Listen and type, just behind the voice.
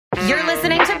You're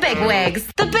listening to Big Wigs.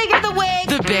 The bigger the wig,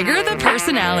 the bigger the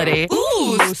personality.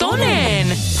 Ooh, stunning.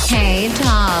 Hey,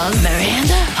 dolls.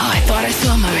 Miranda? Oh, I thought I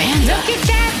saw Miranda. Look at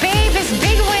that, babe. It's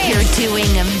Big Wigs. You're doing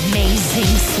amazing,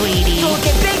 sweetie. Look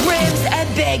at big ribs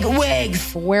and big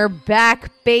wigs. We're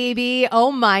back, baby.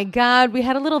 Oh my God. We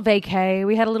had a little vacay.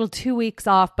 We had a little 2 weeks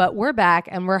off, but we're back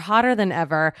and we're hotter than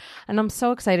ever. And I'm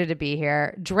so excited to be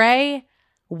here. Dre,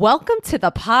 welcome to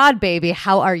the pod, baby.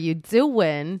 How are you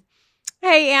doing?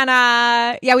 Hey,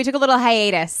 Anna. Yeah, we took a little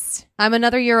hiatus. I'm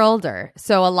another year older,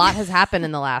 so a lot has happened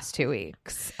in the last 2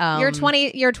 weeks. You're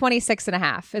 26 and a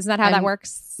half. Isn't that how that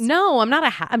works? No, I'm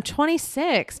not I'm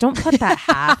 26. Don't put that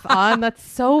half on. That's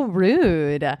so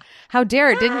rude. How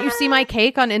dare it? Didn't you see my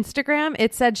cake on Instagram?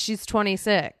 It said she's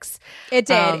 26. It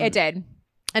did. It did.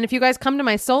 And if you guys come to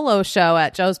my solo show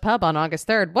at Joe's Pub on August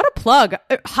 3rd, what a plug,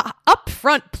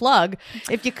 upfront plug.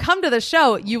 If you come to the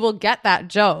show, you will get that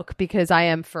joke because I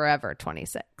am forever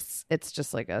 26. It's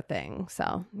just like a thing.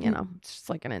 So, it's just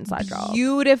like an inside job.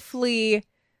 Beautifully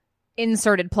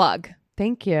inserted plug.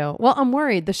 Thank you. Well, I'm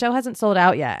worried. The show hasn't sold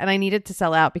out yet. And I needed to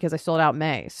sell out because I sold out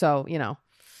May. So,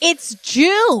 It's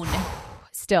June.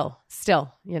 Still. Do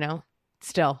you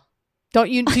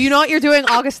know what you're doing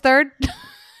August 3rd?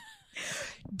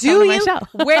 Do you?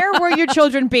 Where will your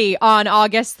children be on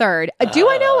August 3rd? Do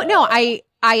I know? No, I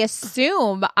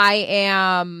assume I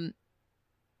am.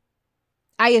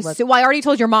 Well, I already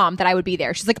told your mom that I would be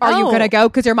there. She's like, are you going to go?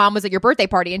 Because your mom was at your birthday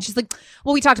party. And she's like,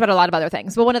 well, we talked about a lot of other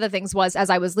things. But one of the things was, as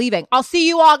I was leaving, I'll see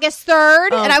you August 3rd.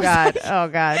 Oh, and I was God. like, oh,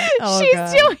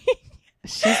 God.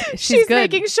 She's good.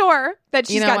 making sure that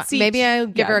she's got seats. Maybe I'll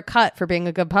give her a cut for being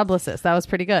a good publicist. That was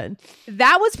pretty good.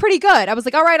 That was pretty good. I was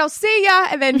like, all right, I'll see ya.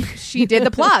 And then she did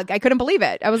the plug. I couldn't believe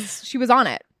it. She was on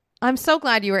it. I'm so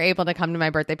glad you were able to come to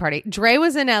my birthday party. Dre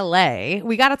was in LA.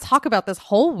 We got to talk about this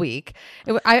whole week.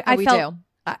 I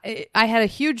had a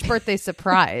huge birthday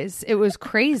surprise. It was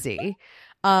crazy.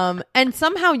 And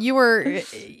somehow you were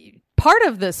part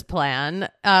of this plan.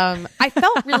 I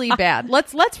felt really bad.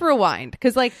 Let's rewind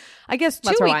because, I guess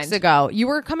 2 weeks ago, you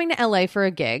were coming to LA for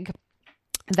a gig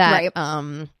that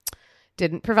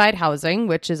didn't provide housing,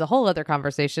 which is a whole other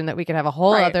conversation that we could have a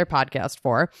whole other podcast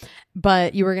for.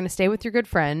 But you were going to stay with your good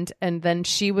friend, and then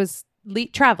she was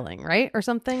traveling, right? Or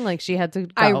something like she had to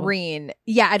go. Irene.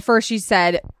 Yeah. At first she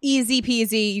said, easy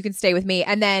peasy, you can stay with me.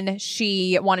 And then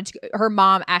she wanted to, her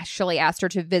mom actually asked her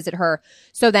to visit her.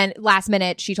 So then last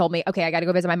minute she told me, okay, I got to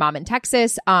go visit my mom in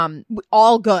Texas.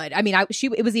 All good. I mean,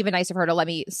 it was even nice of her to let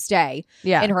me stay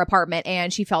in her apartment.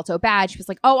 And she felt so bad. She was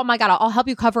like, oh my God, I'll help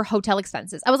you cover hotel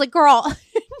expenses. I was like, girl,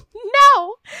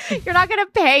 no, you're not going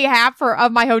to pay half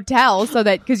of my hotel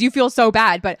because you feel so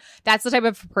bad. But that's the type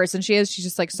of person she is. She's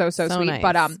just like so sweet. Nice.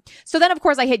 But so then of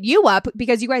course I hit you up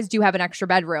because you guys do have an extra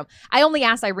bedroom. I only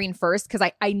asked Irene first because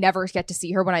I never get to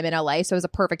see her when I'm in LA. So it was a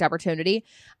perfect opportunity.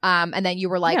 And then you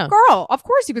were like, girl, of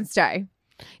course you can stay.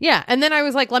 Yeah. And then I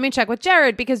was like, let me check with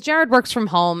Jared because Jared works from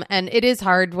home and it is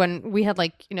hard when we had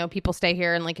people stay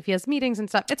here and if he has meetings and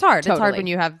stuff. It's hard. Totally. It's hard when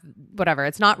you have whatever.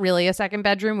 It's not really a second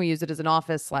bedroom. We use it as an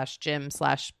office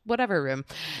 /gym /whatever room.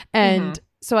 And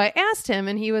so I asked him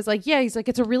and he was like, yeah, he's like,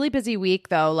 it's a really busy week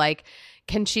though.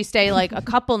 Can she stay a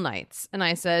couple nights? And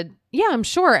I said, yeah, I'm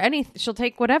sure. She'll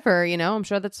take whatever, I'm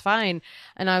sure that's fine.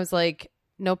 And I was like,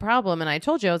 no problem. And I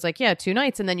told you, I was like, yeah, 2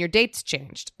 nights. And then your dates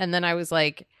changed. And then I was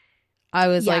like,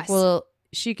 well,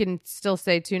 she can still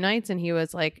stay 2 nights. And he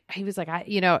was like,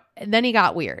 and then he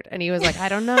got weird. And he was like, I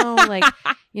don't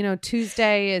know.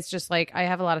 Tuesday is just I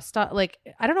have a lot of stuff.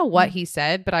 I don't know what he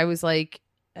said, but I was like,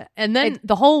 and then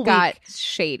the whole week got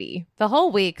shady. The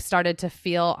whole week started to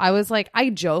feel, I was like, I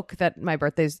joke that my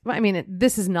birthday's,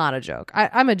 this is not a joke.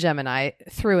 I'm a Gemini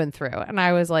through and through. And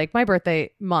I was like, my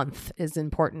birthday month is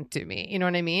important to me. You know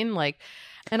what I mean?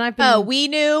 And I've been. We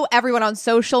knew. Everyone on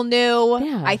social knew.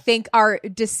 Yeah. I think our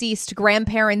deceased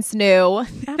grandparents knew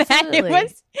that it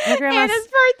was Anna's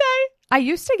birthday. I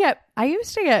used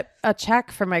to get a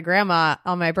check from my grandma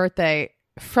on my birthday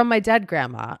from my dead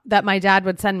grandma that my dad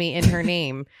would send me in her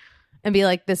name and be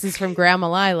like, this is from Grandma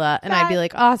Lila. And I'd be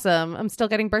like, awesome. I'm still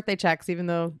getting birthday checks even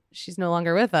though she's no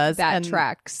longer with us. That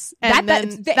tracks. And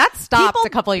that stopped a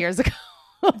couple of years ago.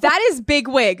 That is big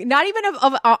wig. Not even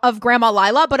of Grandma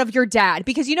Lila, but of your dad.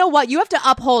 Because you know what? You have to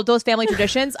uphold those family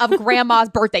traditions of grandma's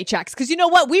birthday checks. Because you know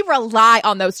what? We rely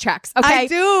on those checks. Okay? I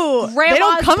do. Grandma's they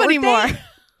don't come anymore.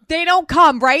 They don't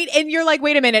come, right? And you're like,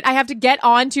 wait a minute, I have to get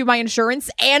on to my insurance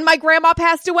and my grandma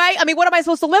passed away? What am I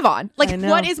supposed to live on?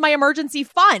 What is my emergency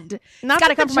fund? It's got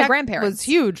to come from my grandparents. Was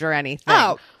huge or anything.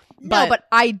 Oh, no, but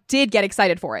I did get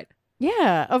excited for it.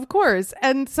 Yeah, of course.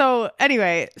 And so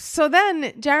anyway, so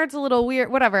then Jared's a little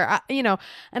weird, whatever, and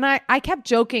I kept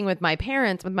joking with my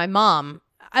parents, with my mom.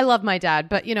 I love my dad,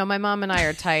 but my mom and I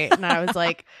are tight. And I was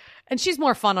like, and she's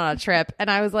more fun on a trip. And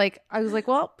I was like,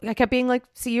 well, I kept being like,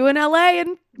 see you in LA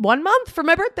in 1 month for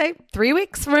my birthday, 3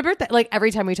 weeks for my birthday. Like every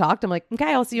time we talked, I'm like,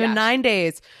 okay, I'll see you in 9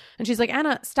 days. And she's like,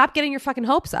 Anna, stop getting your fucking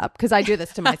hopes up. Cause I do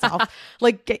this to myself.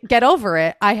 Like get over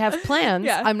it. I have plans.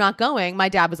 Yeah. I'm not going. My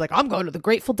dad was like, I'm going to the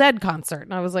Grateful Dead concert.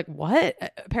 And I was like, what?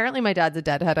 Apparently my dad's a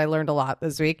Deadhead. I learned a lot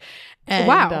this week. And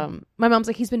my mom's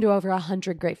like, he's been to over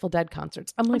 100 Grateful Dead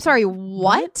concerts. I'm like, I'm sorry,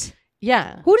 what?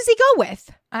 Yeah. Who does he go with?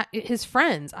 His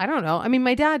friends. I don't know. I mean,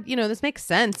 my dad, this makes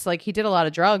sense. Like he did a lot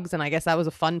of drugs and I guess that was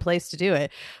a fun place to do it.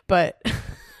 But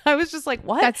I was just like,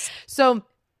 what? So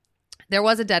there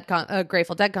was a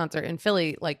Grateful Dead concert in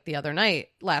Philly like the other night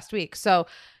last week. So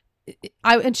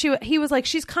he was like,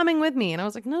 she's coming with me. And I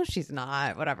was like, no, she's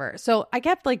not, whatever. So I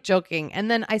kept like joking. And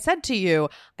then I said to you,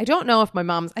 I don't know if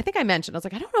I think I mentioned, I was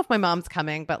like, I don't know if my mom's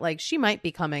coming, but like she might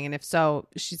be coming. And if so,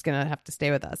 she's going to have to stay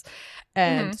with us.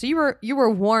 And so you were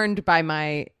warned by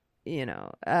my,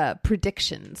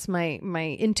 predictions,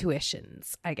 my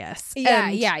intuitions, I guess. Yeah.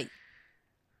 And yeah.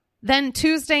 Then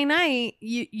Tuesday night,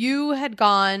 you had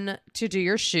gone to do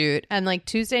your shoot. And like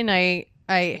Tuesday night,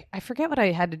 I forget what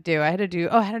I had to do. I had to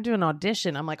do an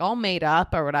audition. I'm like all made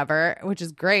up or whatever, which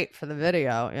is great for the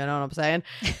video. You know what I'm saying?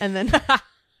 And then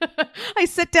I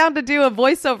sit down to do a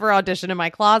voiceover audition in my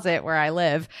closet where I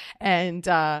live. And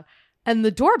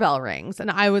the doorbell rings. And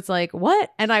I was like, what?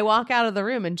 And I walk out of the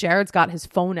room and Jared's got his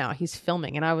phone out. He's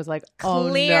filming. And I was like, oh,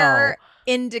 clear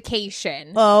no.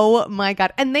 indication. Oh my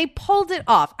God. And they pulled it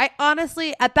off. I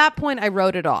honestly, at that point, I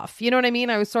wrote it off. You know what I mean?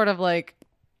 I was sort of like,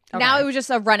 okay. Now it was just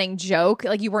a running joke.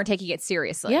 Like you weren't taking it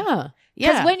seriously. Yeah.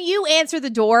 Because when you answered the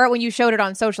door, when you showed it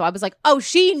on social, I was like, oh,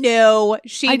 she knew.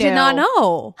 I did not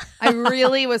know. I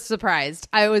really was surprised.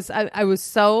 I was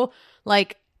so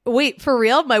like, wait, for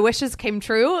real? My wishes came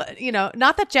true?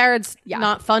 Not that Jared's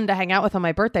not fun to hang out with on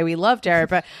my birthday. We love Jared,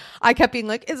 but I kept being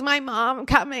like, is my mom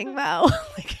coming though?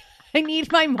 Like, I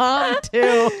need my mom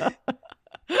too.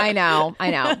 I know.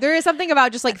 There is something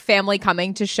about just like family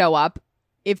coming to show up.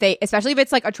 Especially if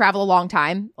it's like a travel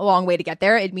a long way to get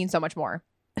there, it means so much more.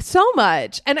 So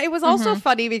much. And it was also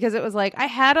funny because it was like, I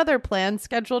had other plans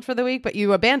scheduled for the week, but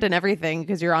you abandon everything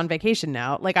because you're on vacation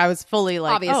now. Like I was fully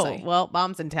like, obviously. Oh, well,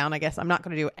 mom's in town. I guess I'm not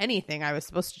going to do anything I was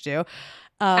supposed to do.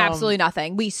 Absolutely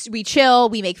nothing. We chill,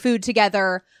 we make food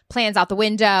together, plans out the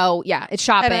window. Yeah, it's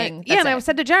shopping. And I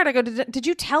said to Jared, I go, did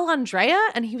you tell Andrea?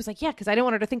 And he was like, yeah, because I didn't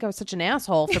want her to think I was such an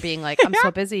asshole for being like, I'm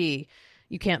so busy.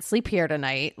 You can't sleep here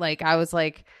tonight. Like I was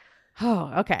like,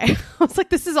 oh, okay. I was like,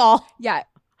 this is all.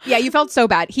 Yeah, you felt so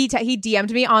bad. He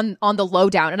DM'd me on the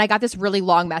lowdown, and I got this really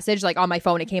long message like on my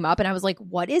phone. It came up, and I was like,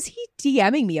 "What is he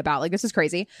DMing me about? Like this is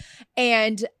crazy."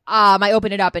 And I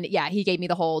opened it up, and yeah, he gave me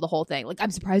the whole thing. Like I'm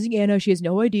surprising Anna. She has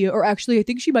no idea, or actually, I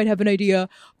think she might have an idea.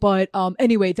 But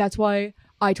anyway, that's why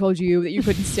I told you that you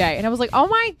couldn't stay. And I was like, "Oh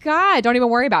my God, don't even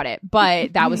worry about it."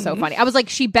 But that was so funny. I was like,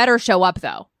 "She better show up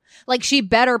though. Like she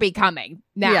better be coming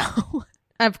now." Yeah.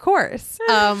 Of course.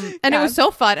 And it was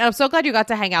so fun. And I'm so glad you got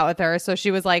to hang out with her. So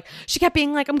she kept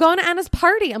being like, I'm going to Anna's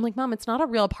party. I'm like, Mom, it's not a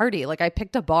real party. Like I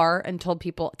picked a bar and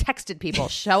texted people,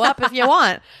 show up if you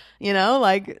want,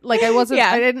 like I wasn't,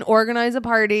 I didn't organize a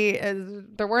party.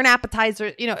 There weren't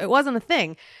appetizers, it wasn't a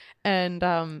thing.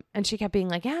 And she kept being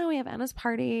like, yeah, we have Anna's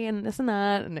party and this and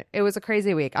that. And it was a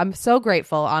crazy week. I'm so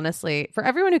grateful, honestly, for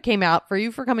everyone who came out, for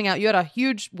you for coming out. You had a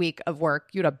huge week of work.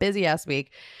 You had a busy ass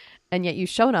week. And yet you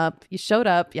showed up,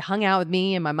 you hung out with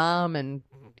me and my mom and,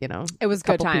 it was a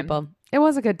good time. People. It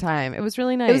was a good time. It was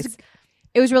really nice.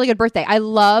 It was really good birthday. I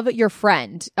love your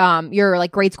friend, your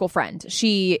like grade school friend.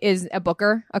 She is a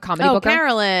booker, a comedy booker.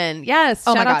 Carolyn. Yes.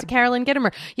 Shout out to Carolyn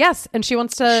Gittimer. Yes. And she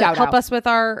wants to help us with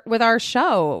our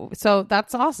show. So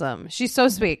that's awesome. She's so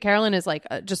sweet. Carolyn is like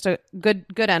just a good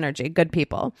energy, good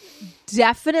people.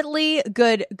 Definitely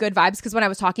good vibes. Because when I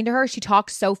was talking to her, she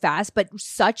talks so fast, but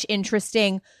such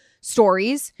interesting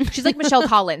stories. She's like Michelle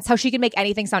Collins, how she can make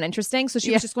anything sound interesting. So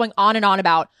she was just going on and on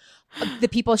about the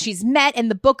people she's met and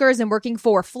the bookers and working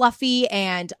for Fluffy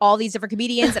and all these different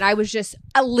comedians. And I was just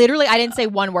I didn't say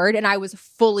one word and I was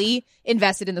fully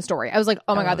invested in the story. I was like,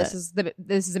 oh my God, this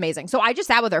is amazing. So I just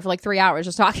sat with her for like 3 hours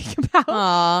just talking about.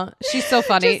 Aw, she's so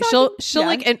funny. She'll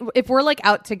like, and if we're like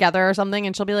out together or something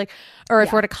and she'll be like, or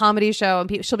if we're at a comedy show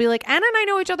and she'll be like, Anna and I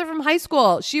know each other from high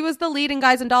school. She was the lead in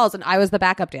Guys and Dolls and I was the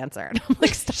backup dancer. And I'm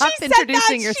like, stop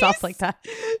introducing yourself like that.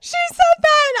 She said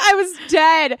that. I was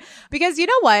dead. Because you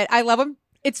know what? I love them.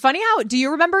 It's funny how, do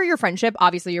you remember your friendship?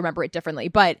 Obviously you remember it differently,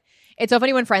 but It's so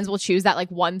funny when friends will choose that like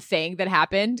one thing that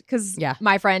happened because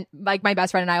my friend, like my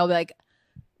best friend and I will be like,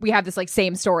 we have this like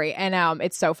same story, and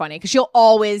it's so funny because she'll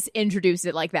always introduce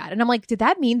it like that, and I'm like, did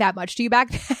that mean that much to you back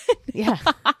then? Yeah.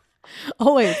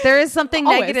 Always. There is something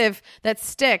negative that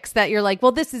sticks that you're like,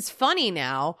 well, this is funny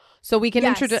now. So we can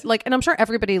introduce, like, and I'm sure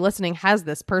everybody listening has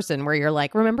this person where you're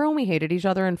like, remember when we hated each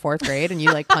other in 4th grade and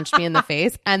you like punched me in the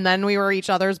face and then we were each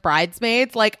other's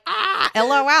bridesmaids? Like,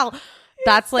 LOL.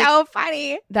 That's like so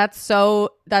funny. That's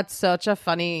such a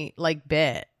funny like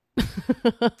bit.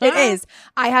 It is.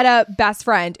 I had a best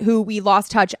friend who we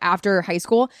lost touch after high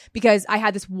school because I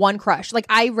had this one crush. Like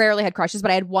I rarely had crushes,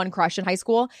 but I had one crush in high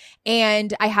school,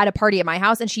 and I had a party at my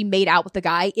house, and she made out with the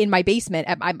guy in my basement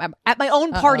at my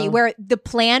own party where the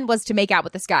plan was to make out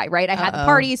with this guy. Right? I had the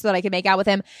party so that I could make out with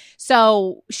him.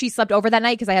 So she slept over that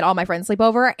night because I had all my friends sleep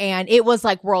over, and it was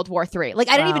like World War III. Like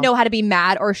I didn't even know how to be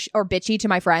mad or bitchy to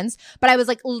my friends, but I was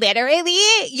like, literally,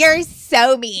 you're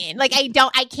so mean. Like I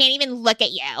can't even look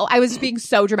at you. I was being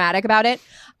so dramatic about it.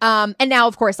 And now,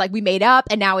 of course, like we made up,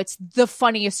 and now it's the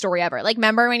funniest story ever. Like,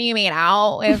 remember when you made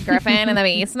out with Griffin in the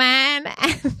basement?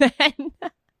 And then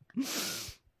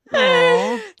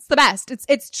it's the best.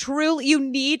 It's truly, you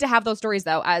need to have those stories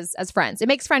though as friends. It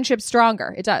makes friendship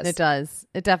stronger. It does. It does.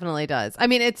 It definitely does. I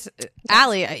mean, it's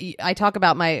Allie. I talk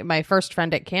about my first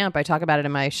friend at camp. I talk about it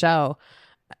in my show.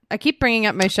 I keep bringing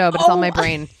up my show, but it's on my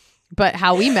brain. But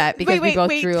how we met because we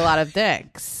both drew a lot of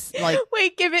dicks. Like,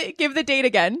 wait, give the date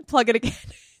again. Plug it again.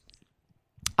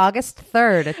 August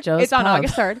 3rd at Joe's It's on Pub.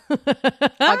 August 3rd.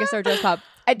 August 3rd, Joe's Pub.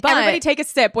 Everybody take a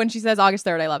sip when she says August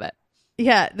 3rd. I love it.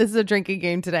 Yeah, this is a drinking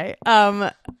game today.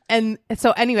 And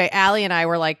so anyway, Allie and I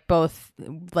were like both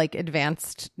like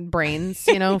advanced brains,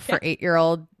 you know, for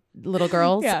 8-year-old little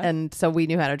girls. Yeah. And so we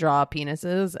knew how to draw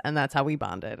penises, and that's how we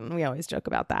bonded. And we always joke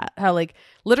about that. How like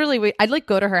literally I'd like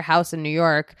go to her house in New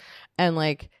York and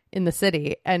like in the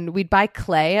city, and we'd buy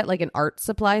clay at like an art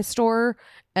supply store,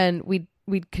 and we'd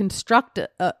construct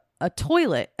a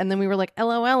toilet, and then we were like,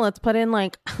 LOL, let's put in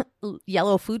like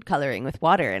yellow food coloring with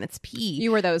water and it's pee.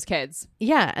 You were those kids.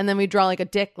 Yeah. And then we draw like a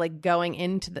dick like going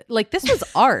into the like this was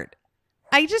art.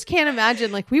 I just can't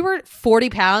imagine. Like we were 40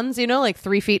 pounds, you know, like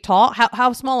 3 feet tall.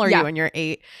 How small are you when you're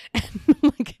 8? And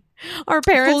like our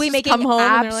parents fully making come home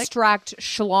abstract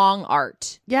schlong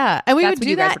art. Yeah. And we That's would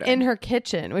do that in her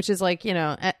kitchen, which is like, you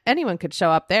know, anyone could show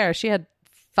up there. She had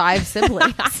 5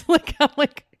 siblings. Like I'm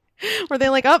like, were they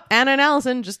like, oh, Anna and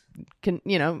Allison just can,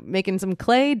 you know, making some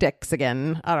clay dicks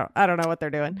again. I don't know what they're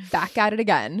doing. Back at it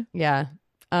again. Yeah.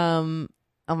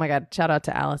 Oh my God. Shout out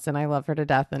to Allison. I love her to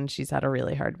death. And she's had a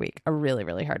really hard week, a really,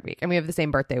 really hard week. And we have the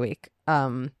same birthday week.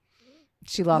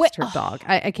 She lost her dog.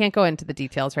 I can't go into the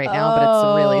details right now, but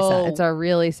it's really sad. It's a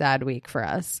really sad week for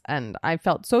us. And I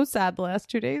felt so sad the last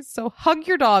 2 days. So hug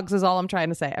your dogs is all I'm trying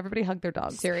to say. Everybody hug their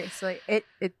dogs. Seriously.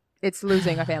 It's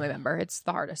losing a family member. It's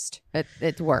the hardest.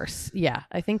 It's worse. Yeah,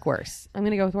 I think worse. I'm going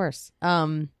to go with worse.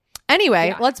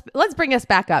 Anyway, let's bring us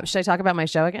back up. Should I talk about my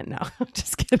show again? No,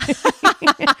 just kidding.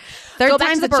 Third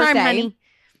time's the charm, honey.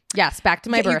 Yes, back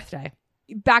to my birthday.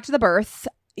 Back to the birth.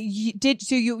 You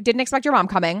didn't expect your mom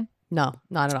coming? No,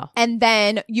 not at all. And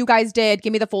then you guys did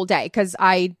give me the full day because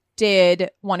I did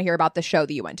want to hear about the show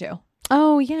that you went to.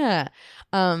 Oh yeah.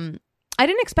 I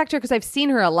didn't expect her because I've seen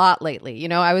her a lot lately. You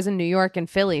know, I was in New York and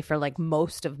Philly for like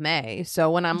most of May.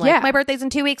 So when I'm like, my birthday's in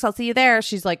 2 weeks, I'll see you there.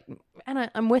 She's like, Anna,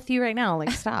 I'm with you right now.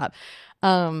 Like, stop.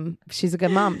 She's a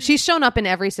good mom. She's shown up in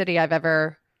every city I've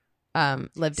ever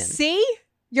lived in. See?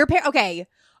 Your okay.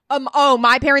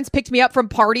 My parents picked me up from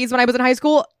parties when I was in high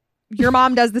school. Your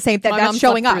mom does the same thing. That's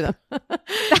showing up.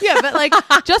 Yeah, but like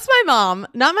just my mom,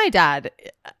 not my dad.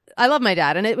 I love my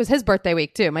dad. And it was his birthday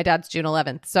week too. My dad's June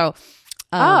 11th. So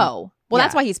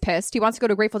that's why he's pissed. He wants to go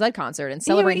to a Grateful Dead concert and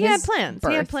celebrate his had plans.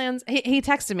 birth. He had plans. He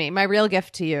texted me, my real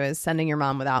gift to you is sending your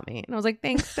mom without me. And I was like,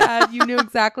 thanks, Dad. You knew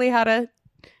exactly how to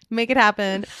make it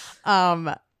happen.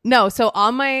 No, so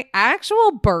on my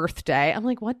actual birthday, I'm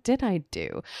like, what did I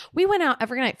do? We went out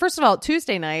every night. First of all,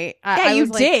 Tuesday night. I you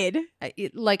did.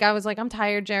 I was like, I'm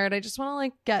tired, Jared. I just want to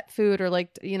like get food or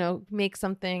like, you know, make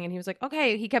something. And he was like,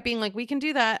 okay. He kept being like, we can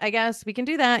do that. I guess we can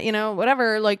do that, you know,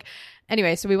 whatever. Like,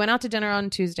 anyway, so we went out to dinner on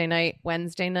Tuesday night.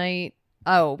 Wednesday night.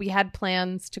 Oh, we had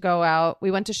plans to go out. We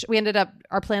went to, we ended up,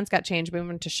 our plans got changed. We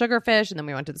went to Sugarfish, and then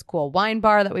we went to this cool wine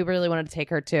bar that we really wanted to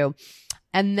take her to.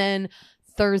 And then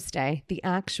Thursday, the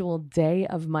actual day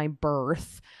of my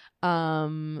birth,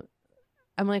 I'm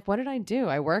like, what did I do?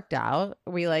 I worked out.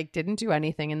 We like didn't do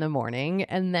anything in the morning.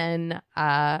 And then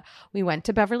we went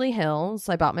to Beverly Hills.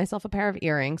 I bought myself a pair of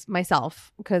earrings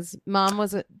myself because mom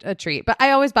was a treat. But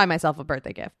I always buy myself a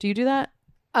birthday gift. Do you do that?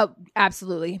 Oh,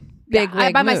 absolutely. Big wig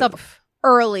I buy move. myself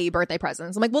early birthday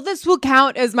presents. I'm like, well, this will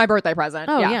count as my birthday present.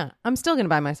 Oh yeah. I'm still gonna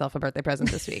buy myself a birthday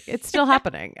present this week. It's still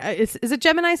happening. Is it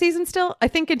Gemini season still? I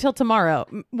think until tomorrow.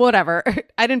 Whatever.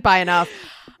 I didn't buy enough.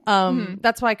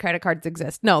 That's why credit cards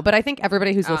exist. No, but I think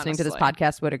everybody who's listening to this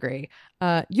podcast would agree.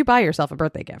 You buy yourself a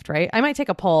birthday gift, right? I might take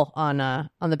a poll on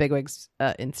the Bigwigs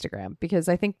Instagram, because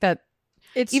I think that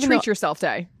it's treat yourself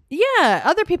day. Yeah,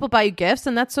 other people buy you gifts,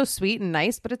 and that's so sweet and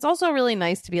nice, but it's also really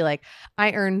nice to be like,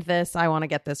 I earned this, I want to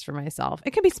get this for myself.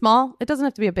 It can be small. It doesn't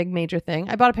have to be a big major thing.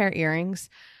 I bought a pair of earrings.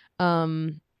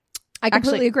 I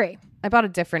completely agree. I bought a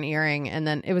different earring, and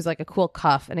then it was like a cool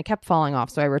cuff, and it kept falling off,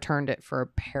 so I returned it for a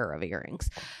pair of earrings.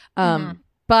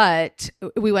 But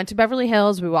we went to Beverly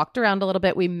Hills. We walked around a little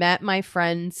bit. We met my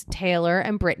friends Taylor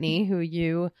and Brittany, who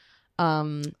you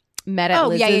met at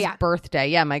Liz's birthday.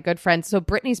 Yeah, my good friend. So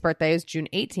Brittany's birthday is June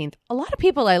 18th. A lot of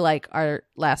people I like are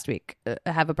last week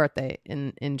have a birthday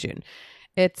in June.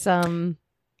 It's or do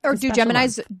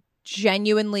Geminis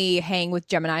genuinely hang with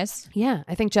Geminis? Yeah,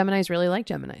 I think Geminis really like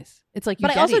Geminis. It's like you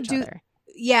but get I also each other.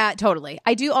 Yeah, totally.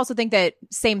 I do also think that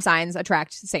same signs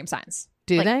attract same signs.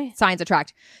 Do they? Signs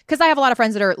attract. Because I have a lot of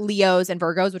friends that are Leos and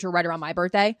Virgos, which are right around my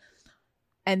birthday.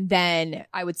 And then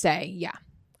I would say, yeah.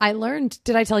 I learned,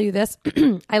 did I tell you this?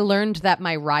 I learned that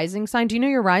my rising sign, do you know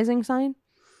your rising sign?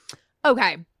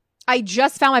 Okay. I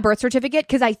just found my birth certificate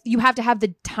because you have to have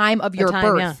the time of your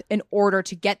birth in order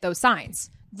to get those signs.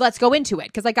 Let's go into it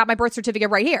because I got my birth certificate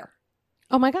right here.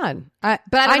 Oh my God. But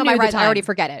I don't know my rising. I already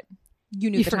forget it.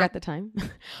 You forget the time?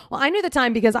 Well, I knew the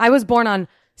time because I was born on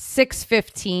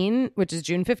 6/15, which is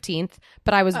June 15th,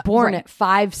 but I was born at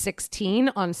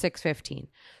 5/16 on 6/15.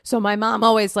 So my mom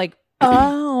always like,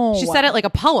 she said it like a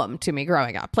poem to me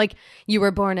growing up. Like, you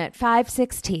were born at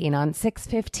 5/16 on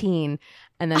 6/15.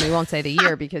 And then we won't say the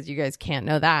year because you guys can't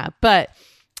know that. But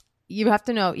you have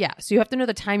to know, so you have to know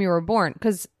the time you were born.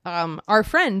 Because our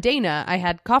friend Dana, I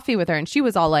had coffee with her and she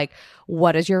was all like,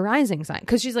 what is your rising sign?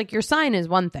 Because she's like, your sign is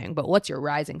one thing, but what's your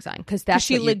rising sign? Because that's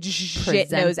she legit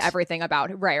knows everything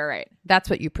about it. Right. That's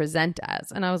what you present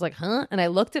as. And I was like, huh? And I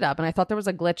looked it up and I thought there was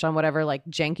a glitch on whatever like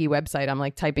janky website I'm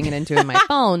like typing it into in my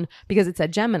phone because it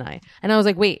said Gemini. And I was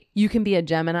like, wait, you can be a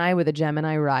Gemini with a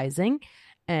Gemini rising.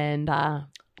 And I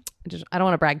don't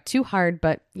want to brag too hard,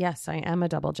 but yes, I am a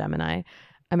double Gemini.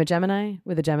 I'm a Gemini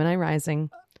with a Gemini rising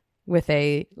with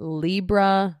a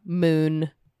Libra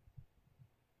moon.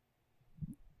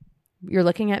 You're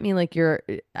looking at me like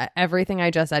everything I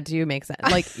just said to you makes sense.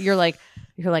 Like you're like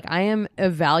I am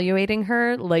evaluating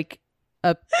her like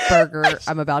a burger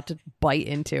I'm about to bite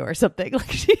into or something.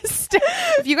 Like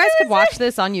if you guys could watch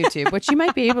this on YouTube, which you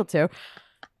might be able to,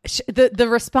 the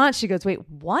response, she goes, wait,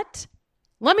 what?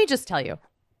 Let me just tell you.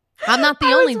 I'm not the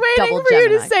only double Gemini. I was waiting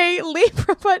for you to say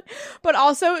Libra, but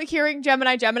also hearing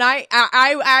Gemini,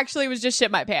 I actually was just shit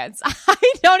my pants.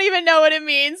 I don't even know what it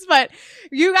means, but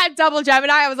you got double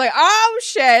Gemini. I was like, oh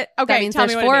shit. Okay, that means tell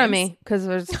there's me four of me because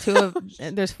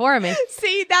there's four of me.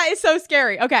 See, that is so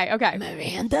scary. Okay.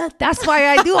 Miranda, that's why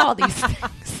I do all these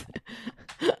things.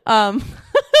 Oh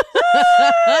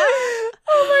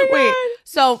my God. Wait,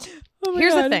 so.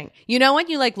 Here's the thing. You know when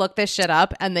you like look this shit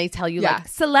up and they tell you like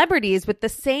celebrities with the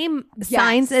same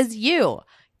signs as you?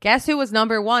 Guess who was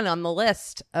number one on the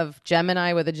list of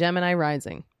Gemini with a Gemini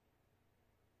rising?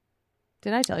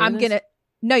 Did I tell you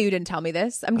No, you didn't tell me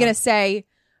this. I'm gonna say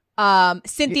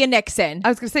Cynthia Nixon. I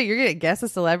was gonna say you're gonna guess a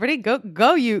celebrity. Go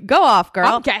off,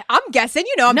 girl. Okay, I'm guessing.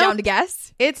 You know I'm down to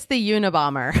guess. It's the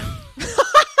Unabomber.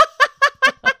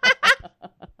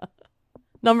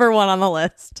 Number one on the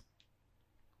list.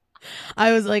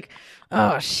 I was like,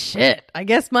 oh shit, I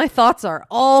guess my thoughts are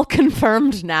all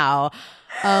confirmed now.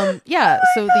 So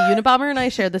the Unabomber and I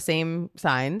share the same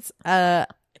signs. No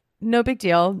big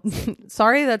deal.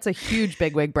 Sorry, that's a huge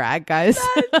bigwig brag, guys.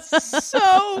 That's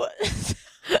so...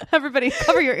 Everybody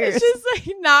cover your ears. It's just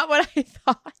like not what I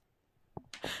thought.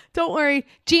 Don't worry.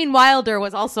 Gene Wilder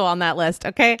was also on that list,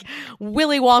 okay?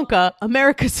 Willy Wonka,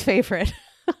 America's favorite.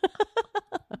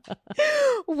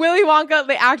 Willy Wonka,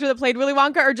 the actor that played Willy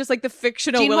Wonka, or just like the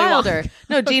fictional Gene Willy Wilder? Wonka?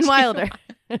 No, Gene Wilder,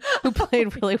 who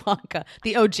played Willy Wonka,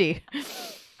 the OG. He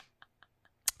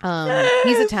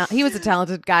was a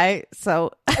talented guy,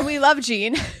 so we love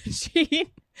Gene.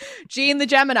 Gene the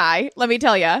Gemini. Let me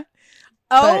tell you.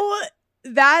 Oh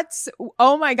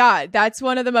my God, that's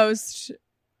one of the most.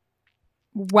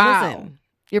 Wow, listen,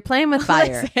 you're playing with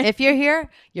fire. If you're here,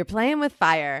 you're playing with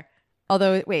fire.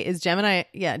 Although, wait, is Gemini?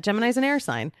 Yeah, Gemini's an air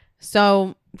sign.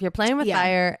 So if you're playing with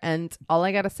fire, and all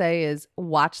I got to say is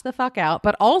watch the fuck out.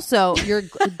 But also, your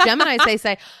Geminis, they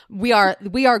say, we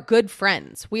are good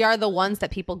friends. We are the ones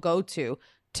that people go to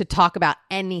to talk about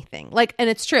anything. Like, and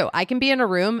it's true. I can be in a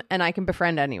room and I can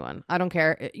befriend anyone. I don't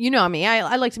care. You know me.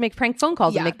 I like to make prank phone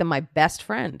calls and make them my best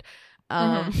friend.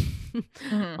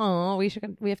 Oh, we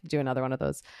have to do another one of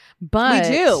those. But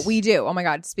we do. Oh my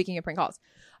God. Speaking of prank calls.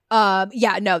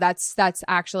 That's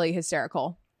actually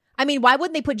hysterical. I mean, why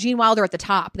wouldn't they put Gene Wilder at the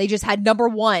top? They just had number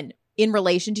one in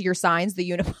relation to your signs, the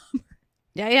Unabomber.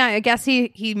 Yeah. I guess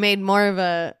he made more of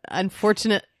a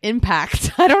unfortunate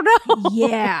impact. I don't know.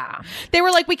 Yeah. They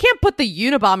were like, we can't put the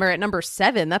Unabomber at number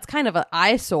 7. That's kind of an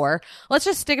eyesore. Let's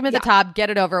just stick him at the top, get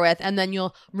it over with, and then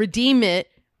you'll redeem it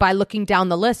by looking down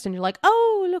the list and you're like,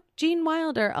 oh, look, Gene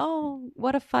Wilder. Oh,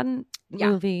 what a fun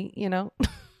movie, you know?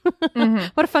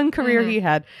 What a fun career he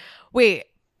had. Wait,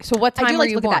 so what time were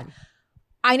you born?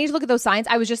 I need to look at those signs.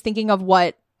 I was just thinking of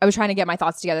what I was trying to get my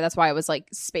thoughts together. That's why I was like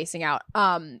spacing out.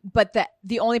 But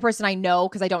the only person I know,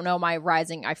 because I don't know my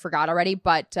rising, I forgot already,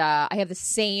 but I have the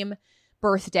same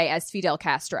birthday as Fidel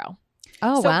Castro.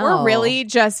 Oh, so wow. we're really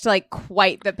just like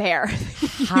quite the pair.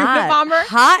 Unabomber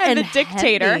and the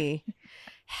dictator.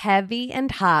 Heavy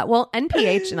and hot. Well,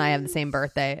 NPH and I have the same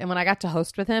birthday. And when I got to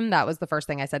host with him, that was the first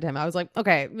thing I said to him. I was like,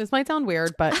 okay, this might sound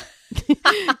weird, but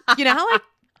you know how like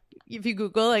if you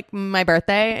Google like my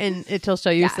birthday and it'll show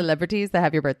you celebrities that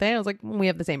have your birthday. I was like, we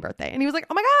have the same birthday. And he was like,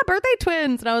 oh my God, birthday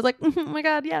twins. And I was like, oh my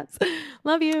God, yes.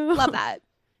 Love you. Love that.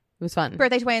 It was fun.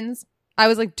 Birthday twins. I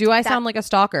was like, do I sound like a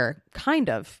stalker? Kind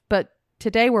of. But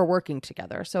today we're working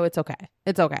together. So it's okay.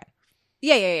 It's okay.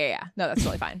 Yeah. No, that's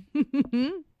totally fine.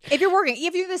 If you're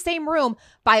in the same room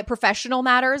by professional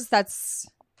matters, that's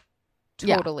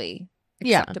totally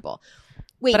acceptable.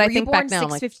 Wait, but were you born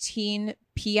 6:15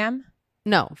 p.m.?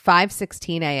 No,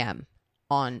 5:16 a.m.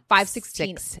 on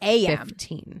 5:16 a.m.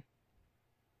 15.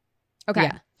 Okay.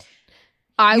 Yeah.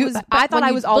 I thought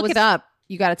I was always look it up.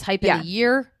 You got to type in the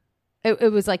year.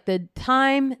 It was like the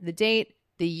time, the date,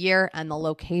 the year, and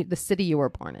the city you were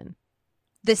born in.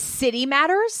 The city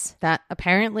matters? That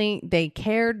apparently they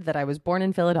cared that I was born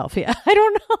in Philadelphia. I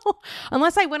don't know.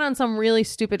 Unless I went on some really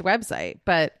stupid website,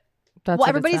 but that's well,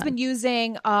 everybody's been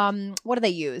using what do they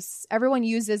use? Everyone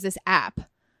uses this app.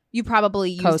 You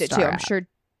probably used it too. I'm sure.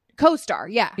 CoStar,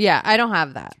 yeah. Yeah, I don't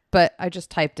have that. But I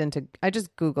just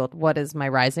Googled what is my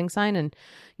rising sign, and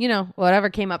you know,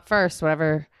 whatever came up first,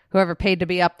 whoever paid to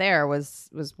be up there was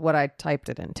what I typed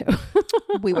it into.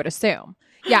 We would assume.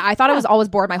 Yeah, I thought I was always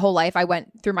bored my whole life. I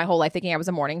went through my whole life thinking I was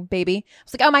a morning baby. I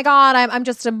was like, oh my God, I'm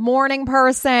just a morning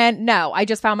person. No, I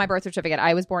just found my birth certificate.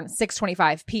 I was born at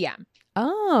 6:25 p.m.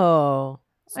 Oh,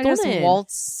 I just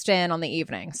waltzed in on the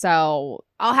evening. So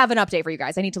I'll have an update for you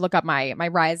guys. I need to look up my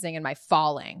rising and my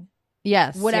falling.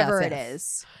 Yes. Whatever it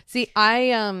is. See,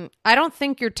 I don't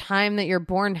think your time that you're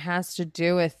born has to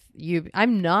do with you.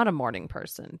 I'm not a morning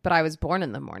person, but I was born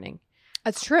in the morning.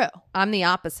 That's true. I'm the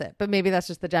opposite, but maybe that's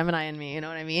just the Gemini in me. You know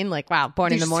what I mean? Like, wow,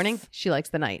 born in the morning. She likes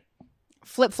the night.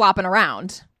 Flip-flopping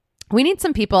around. We need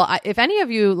some people. If any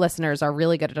of you listeners are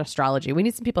really good at astrology, we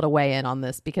need some people to weigh in on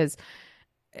this because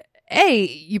A,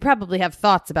 you probably have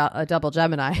thoughts about a double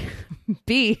Gemini.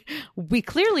 B, we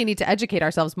clearly need to educate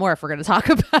ourselves more if we're going to talk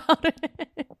about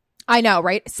it. I know,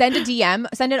 right? Send a DM,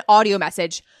 send an audio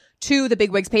message to the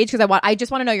Big Wigs page because I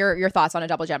just want to know your thoughts on a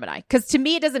double Gemini. Because to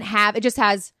me, it just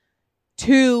has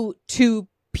two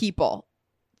people.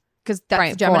 Because that's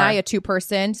right, Gemini, 4. A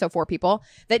 2-person, so 4 people.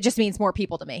 That just means more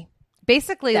people to me.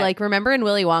 Basically, like, remember in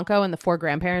Willy Wonka when the 4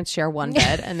 grandparents share one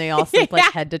bed and they all sleep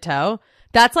like head to toe?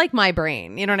 That's like my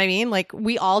brain. You know what I mean? Like,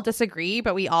 we all disagree,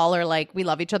 but we all are like, we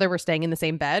love each other. We're staying in the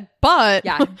same bed, but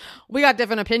we got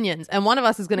different opinions. And one of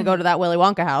us is going to go to that Willy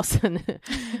Wonka house and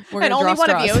we're going to draw straws.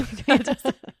 And only one of you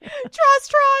draw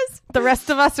straws. The rest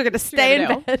of us are going to stay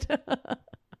in bed.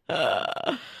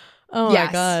 Oh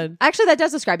my God. Actually, that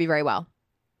does describe you very well.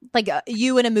 Like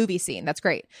you in a movie scene. That's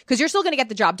great. Because you're still going to get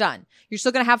the job done. You're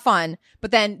still going to have fun.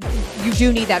 But then you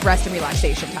do need that rest and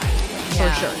relaxation time.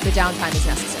 For sure. The downtime is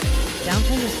necessary.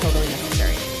 Downtime is totally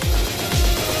necessary.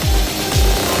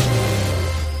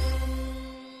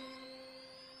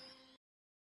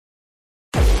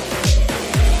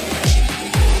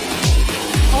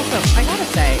 Also, I gotta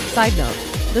say, side note,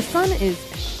 the sun is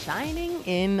shining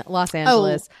in Los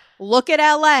Angeles. Oh, look at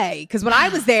LA. Because when I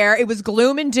was there, it was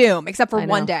gloom and doom, except for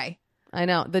one day. I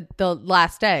know. The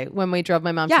last day when we drove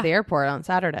my mom to the airport on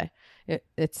Saturday.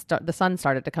 The sun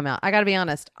started to come out. I got to be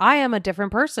honest. I am a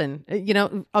different person. You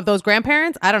know, of those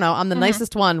grandparents, I don't know. I'm the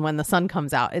nicest one when the sun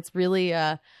comes out. It's really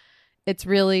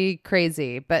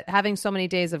crazy. But having so many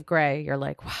days of gray, you're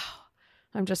like, wow,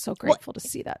 I'm just so grateful to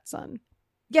see that sun.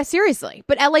 Yeah, seriously.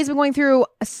 But LA's been going through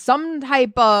some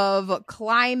type of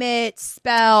climate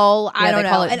spell. I don't know.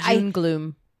 Call it June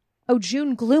gloom. Oh,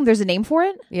 June gloom. There's a name for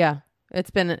it? Yeah. It's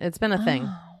been a thing.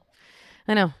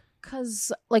 I know.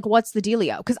 Because, like, what's the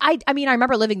dealio? Because I mean, I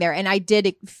remember living there and I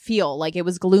did feel like it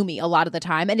was gloomy a lot of the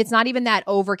time. And it's not even that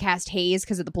overcast haze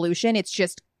because of the pollution. It's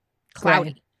just cloudy.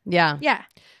 Right. Yeah. Yeah.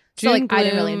 June So, like, gloom, I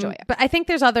didn't really enjoy it. But I think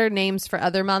there's other names for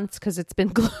other months because it's been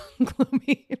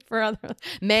gloomy for other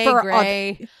May, For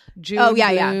gray, June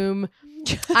gloom.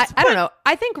 I don't know.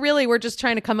 I think really we're just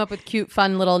trying to come up with cute,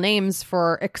 fun little names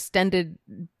for extended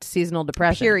seasonal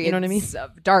depression. Periods You know what I mean?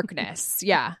 of darkness.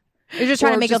 Yeah. You're just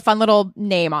trying Or to make just a fun little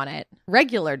name on it.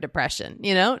 Regular depression,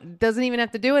 doesn't even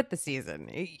have to do with the season.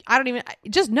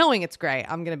 Just knowing it's gray,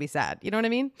 I'm going to be sad. You know what I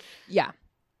mean? Yeah.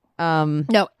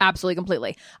 No, absolutely,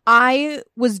 completely. I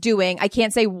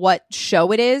can't say what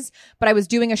show it is, but I was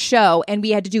doing a show and we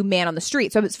had to do Man on the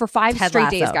Street. So it was for 5 Ted straight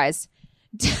Lasso. days, guys.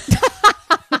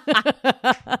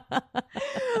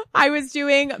 I was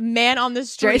doing Man on the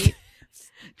Street.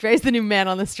 Dre's the new Man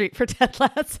on the Street for Ted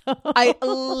Lasso. I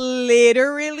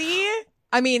literally,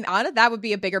 that would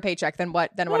be a bigger paycheck than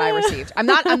what I received. I'm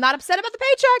not upset about the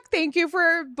paycheck. Thank you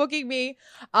for booking me.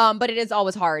 But it is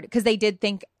always hard because they did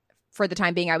think for the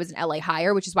time being I was an LA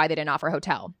hire, which is why they didn't offer a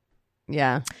hotel.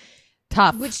 Yeah.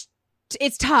 Tough. Which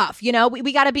it's tough,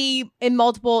 we got to be in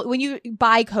multiple. When you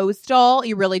buy Coastal,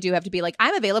 you really do have to be like,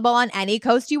 I'm available on any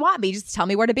coast you want me. Just tell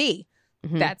me where to be.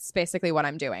 Mm-hmm. That's basically what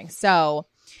I'm doing. So,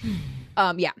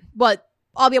 yeah. But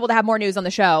I'll be able to have more news on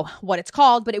the show, what it's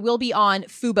called, but it will be on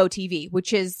Fubo TV,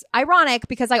 which is ironic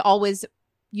because I always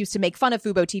used to make fun of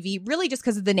Fubo TV, really just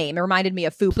because of the name. It reminded me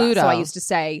of Fupa. Pluto. So I used to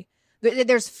say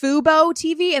there's Fubo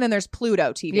TV and then there's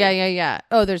Pluto TV. Yeah.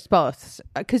 Oh, there's both.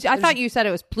 Because I thought you said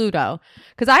it was Pluto.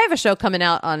 Because I have a show coming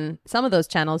out on some of those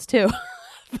channels too.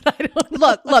 But I don't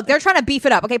know. Look, they're trying to beef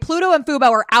it up. Okay, Pluto and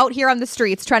Fubo are out here on the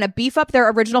streets trying to beef up their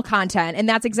original content, and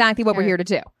that's exactly what we're here to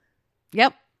do.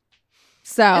 Yep.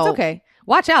 So it's okay.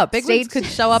 Watch out. Big Wigs States- could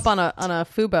show up on a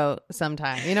Fubo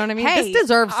sometime. You know what I mean? Hey, this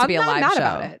deserves to be a I'm not live mad show.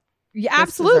 about it. Yeah, This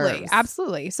absolutely. deserves.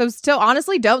 Absolutely. So still,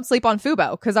 honestly, don't sleep on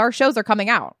Fubo because our shows are coming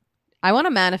out. I want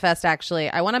to manifest, actually.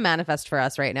 I want to manifest for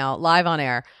us right now, live on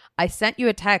air. I sent you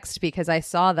a text because I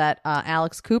saw that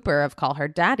Alex Cooper of Call Her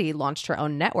Daddy launched her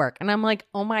own network. And I'm like,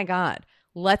 oh my God,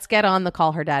 let's get on the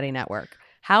Call Her Daddy network.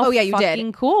 How you fucking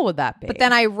did. cool would that be? But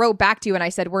then I wrote back to you and I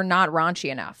said, we're not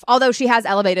raunchy enough. Although she has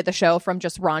elevated the show from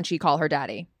just raunchy Call Her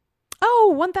Daddy.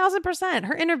 Oh, 1000%.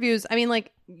 Her interviews, I mean,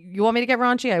 like, you want me to get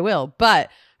raunchy? I will.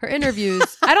 But her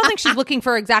interviews, I don't think she's looking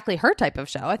for exactly her type of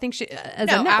show. I think she, as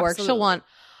a network, absolutely.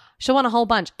 she'll want a whole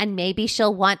bunch. And maybe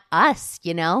she'll want us,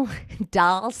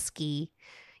 Dalski.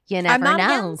 You never I'm not know.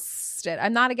 against it.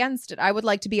 I'm not against it. I would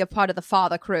like to be a part of the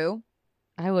Fava crew.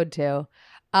 I would too.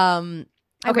 I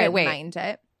Okay, wouldn't wait. mind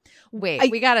it.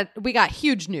 Wait, we got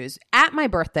huge news. At my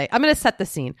birthday, I'm going to set the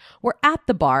scene. We're at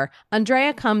the bar.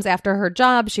 Andrea comes after her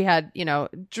job. She had,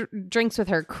 drinks with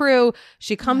her crew.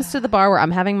 She comes to the bar where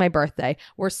I'm having my birthday.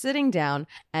 We're sitting down,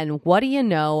 and what do you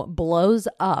know blows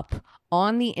up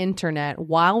on the internet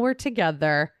while we're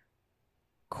together.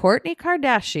 Kourtney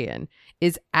Kardashian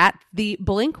is at the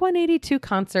Blink-182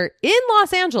 concert in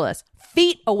Los Angeles,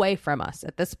 feet away from us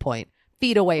at this point.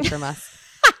 Feet away from us.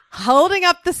 Holding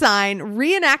up the sign,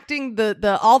 reenacting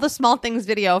the all the small things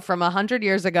video from 100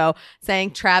 years ago,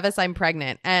 saying, Travis, I'm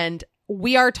pregnant. And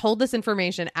we are told this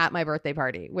information at my birthday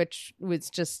party, which was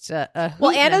just a hoot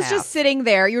Well, and a Anna's half. just sitting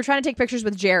there. You were trying to take pictures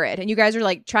with Jared, and you guys are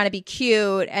like trying to be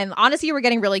cute. And honestly, you were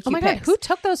getting really Oh cute my God, pics. who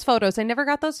took those photos? I never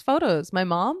got those photos. My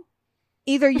mom?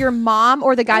 Either your mom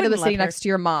or the guy that wouldn't was sitting let her. next to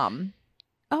your mom.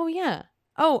 Oh, yeah.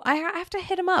 Oh, I have to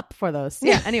hit him up for those.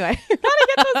 Yeah, anyway. Gotta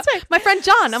get those pics. My friend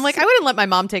John. I'm like, I wouldn't let my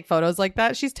mom take photos like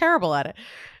that. She's terrible at it.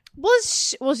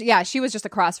 Yeah, she was just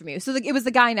across from you. So it was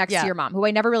the guy next to your mom, who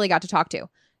I never really got to talk to.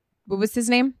 What was his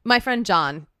name? My friend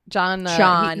John.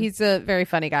 John. He's a very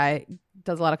funny guy.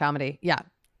 Does a lot of comedy. Yeah.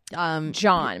 John.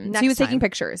 So next he was time. taking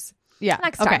pictures. Yeah.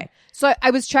 Next time. So I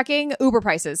was checking Uber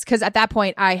prices because at that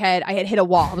point I had hit a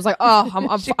wall. I was like, oh,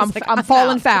 I'm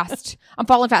falling fast. I'm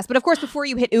falling fast. But of course, before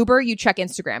you hit Uber, you check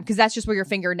Instagram because that's just where your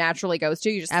finger naturally goes to.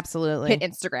 You just absolutely hit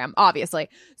Instagram, obviously.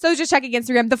 So I was just checking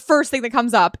Instagram. The first thing that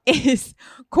comes up is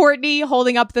Kourtney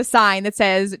holding up the sign that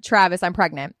says, Travis, I'm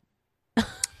pregnant.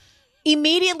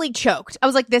 Immediately choked. I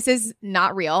was like, this is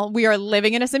not real. We are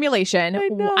living in a simulation.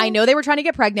 I know they were trying to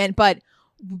get pregnant, but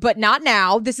not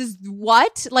now. This is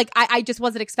what? Like, I just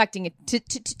wasn't expecting it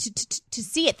to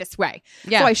see it this way.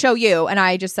 Yeah. So I show you, and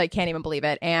I just can't even believe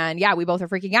it. And yeah, we both are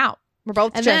freaking out. We're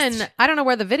both then I don't know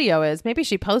where the video is. Maybe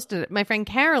she posted it. My friend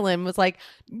Carolyn was like,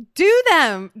 do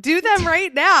them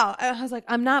right now. I was like,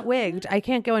 I'm not wigged. I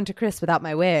can't go into Chris without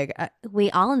my wig.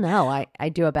 We all know I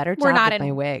do a better job with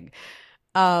my wig.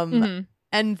 And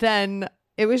then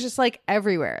It was just like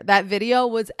everywhere. That video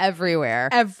was everywhere.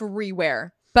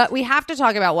 Everywhere. But we have to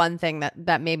talk about one thing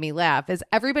that made me laugh is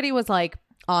everybody was like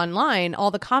online,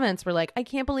 all the comments were like, I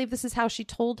can't believe this is how she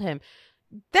told him.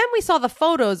 Then we saw the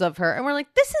photos of her and we're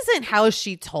like, this isn't how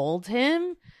she told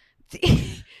him.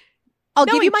 I'll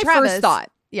give you my first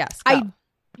thought. Yes.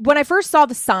 When I first saw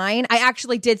the sign, I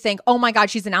actually did think, oh my God,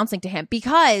 she's announcing to him,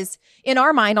 because in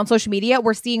our mind on social media,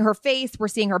 we're seeing her face, we're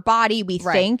seeing her body. We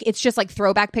think it's just like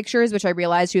throwback pictures, which I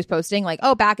realized she was posting like,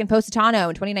 oh, back in Positano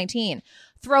in 2019,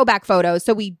 throwback photos.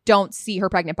 So we don't see her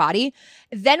pregnant body.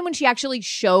 Then when she actually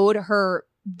showed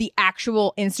the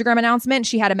actual Instagram announcement,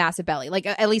 she had a massive belly, like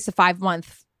at least a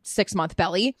 5-month, 6-month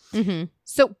belly. Mm-hmm.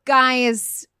 So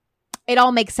guys, it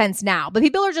all makes sense now. But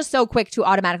people are just so quick to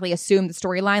automatically assume the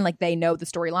storyline, like they know the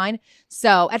storyline.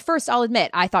 So at first, I'll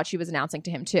admit, I thought she was announcing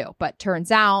to him too. But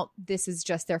turns out this is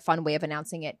just their fun way of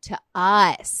announcing it to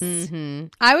us. Mm-hmm.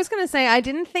 I was going to say, I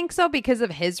didn't think so because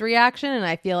of his reaction. And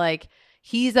I feel like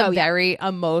he's a very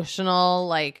emotional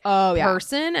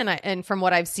person. And from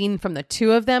what I've seen from the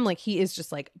two of them, like he is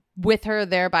just like with her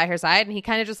there by her side, and he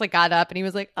kind of just like got up and he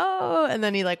was like, oh, and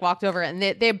then he like walked over, and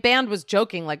the band was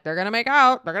joking like they're gonna make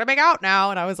out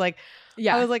now, and I was like,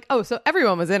 oh, so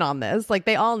everyone was in on this, like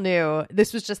they all knew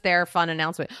this was just their fun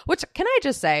announcement, which, can I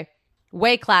just say,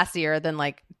 way classier than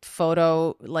like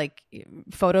photo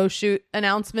shoot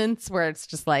announcements where it's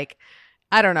just like,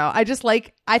 I don't know.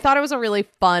 I thought it was a really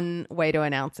fun way to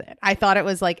announce it. I thought it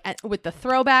was like with the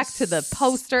throwback to the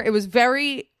poster, it was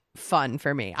very fun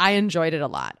for me. I enjoyed it a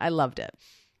lot. I loved it.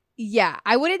 Yeah,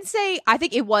 I wouldn't say, I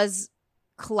think it was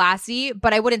classy,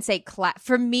 but I wouldn't say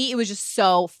for me, it was just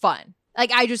so fun.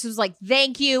 Like, I just was like,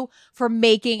 thank you for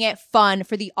making it fun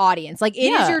for the audience. Like, it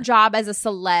is your job as a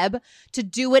celeb to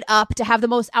do it up, to have the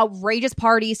most outrageous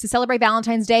parties, to celebrate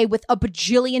Valentine's Day with a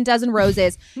bajillion dozen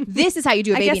roses. This is how you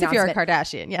do a baby announcement. If you're a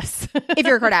Kardashian, yes. If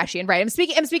you're a Kardashian, right. I'm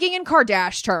speaking in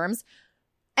Kardashian terms.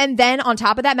 And then on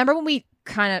top of that, remember when we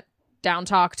kind of down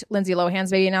talked Lindsay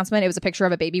Lohan's baby announcement? It was a picture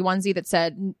of a baby onesie that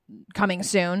said coming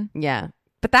soon. Yeah.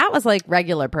 But that was like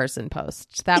regular person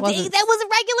post. That was a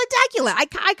regular dacula.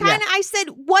 I said,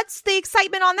 what's the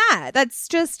excitement on that? That's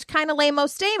just kind of lame-o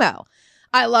stamo.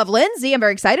 I love Lindsay. I'm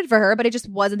very excited for her, but it just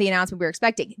wasn't the announcement we were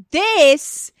expecting.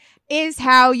 This is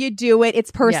how you do it. It's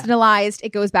personalized.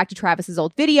 It goes back to Travis's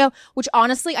old video, which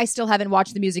honestly, I still haven't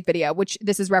watched the music video, which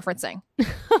this is referencing.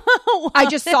 I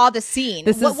just saw the scene.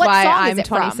 This is why I'm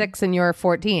 26 and you're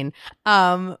 14.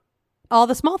 All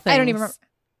the Small Things. I don't even remember.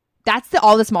 That's the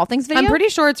All the Small Things video? I'm pretty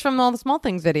sure it's from the All the Small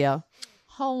Things video.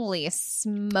 Holy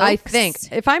smokes. I think.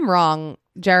 If I'm wrong,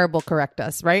 Jared will correct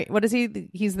us, right? What is he?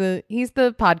 He's the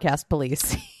podcast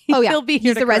police. Oh, yeah. He'll be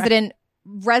here. He's the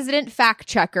resident fact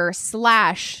checker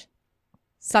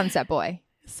 / Sunset Boy.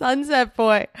 Sunset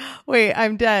Boy. Wait,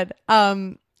 I'm dead.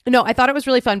 No, I thought it was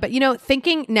really fun. But,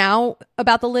 thinking now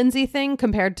about the Lindsay thing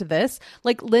compared to this,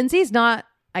 like Lindsay's not,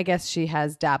 I guess she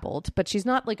has dabbled, but she's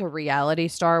not like a reality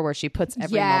star where she puts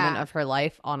every moment of her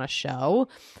life on a show.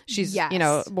 She's,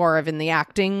 more of in the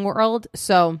acting world.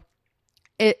 So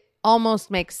it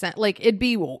almost makes sense. Like, it'd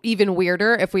be even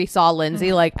weirder if we saw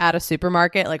Lindsay like at a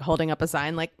supermarket, like holding up a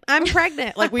sign like, I'm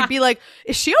pregnant. Like, we'd be like,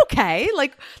 is she okay?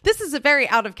 Like, this is a very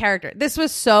out of character. This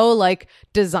was so like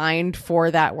designed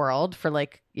for that world, for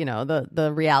like,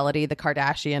 the reality, the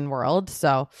Kardashian world.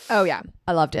 So I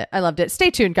loved it.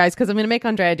 Stay tuned, guys, because I'm going to make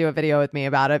Andrea do a video with me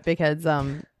about it, because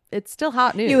it's still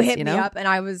hot news. You hit me up and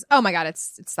I was, oh my God,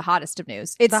 it's the hottest of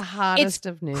news. It's the hottest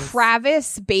of news.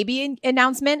 Travis baby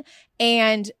announcement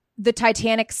and the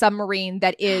Titanic submarine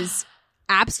that is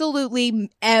absolutely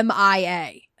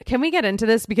MIA. Can we get into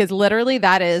this? Because literally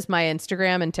that is my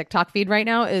Instagram and TikTok feed right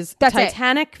now, is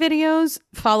Titanic videos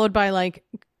followed by like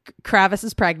Travis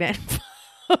is pregnant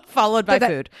followed by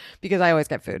food, because I always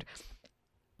get food.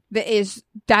 That is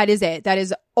it. That is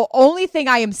the only thing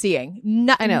I am seeing.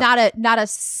 Not a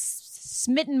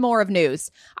smitten more of news.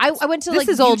 I went to this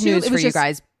is YouTube. Old news for you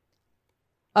guys.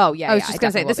 Oh, yeah. I was just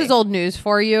going to say, this is old news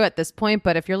for you at this point,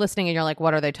 but if you're listening and you're like,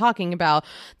 what are they talking about?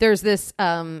 There's this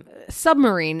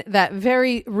submarine that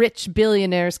very rich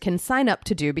billionaires can sign up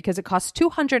to do, because it costs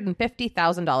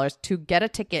 $250,000 to get a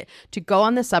ticket to go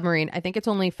on the submarine. I think it's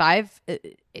only 5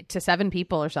 to 7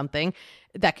 people or something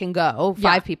that can go.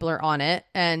 5 people are on it.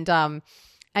 And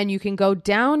you can go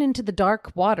down into the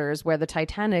dark waters where the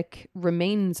Titanic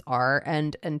remains are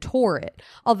and tour it.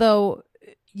 Although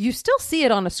you still see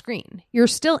it on a screen. You're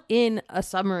still in a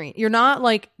submarine. You're not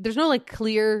like, there's no like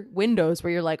clear windows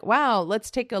where you're like, wow,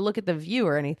 let's take a look at the view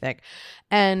or anything.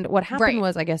 And what happened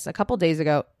was, I guess a couple days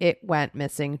ago, it went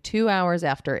missing 2 hours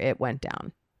after it went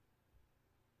down.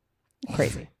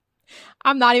 Crazy.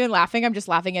 I'm not even laughing. I'm just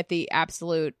laughing at the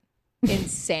absolute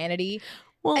insanity.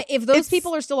 Well, if those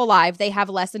people are still alive, they have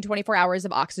less than 24 hours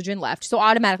of oxygen left. So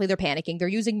automatically they're panicking. They're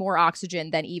using more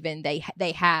oxygen than even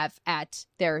they have at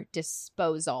their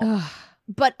disposal.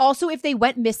 But also, if they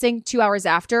went missing 2 hours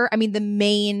after, I mean, the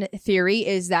main theory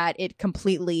is that it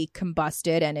completely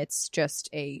combusted and it's just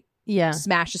a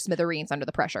smash to smithereens under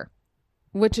the pressure.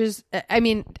 Which is, I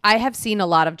mean, I have seen a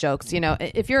lot of jokes. You know,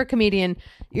 if you're a comedian,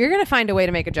 you're going to find a way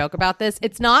to make a joke about this.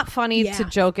 It's not funny to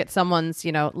joke at someone's,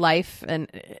 you know, life and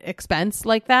expense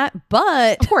like that.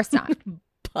 But of course not.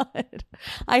 But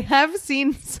I have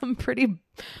seen some pretty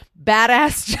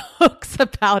badass jokes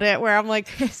about it where I'm like,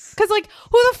 because like,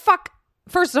 who the fuck?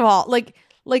 First of all,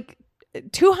 like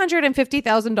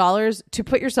 $250,000 to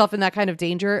put yourself in that kind of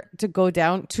danger to go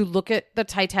down to look at the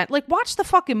Titanic. Like, watch the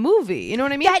fucking movie. You know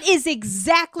what I mean? That is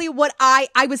exactly what I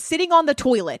was sitting on the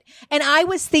toilet and I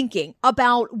was thinking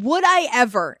about, would I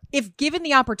ever, if given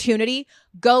the opportunity,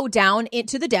 go down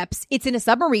into the depths? It's in a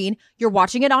submarine. You're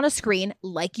watching it on a screen.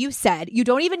 Like you said, you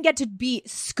don't even get to be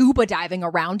scuba diving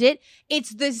around it.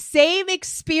 It's the same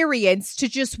experience to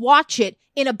just watch it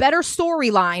in a better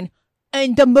storyline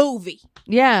in the movie.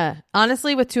 Yeah,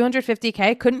 honestly, with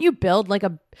 $250K, couldn't you build like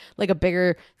a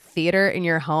bigger theater in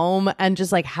your home and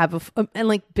just like have and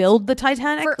like build the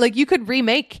Titanic? Like you could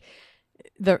remake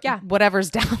whatever's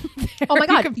down there. Oh my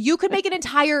god, you could make an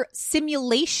entire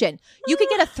simulation. You could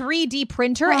get a 3D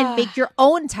printer and make your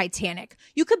own Titanic.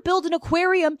 You could build an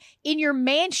aquarium in your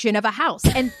mansion of a house.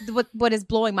 And what is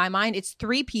blowing my mind, it's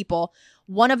 3 people.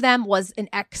 One of them was an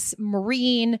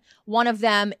ex-Marine. One of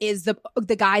them is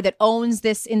the guy that owns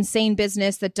this insane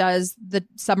business that does the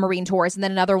submarine tours. And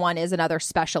then another one is another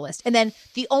specialist. And then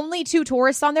the only 2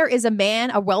 tourists on there is a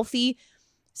man, a wealthy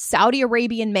Saudi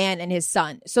Arabian man and his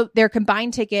son. So their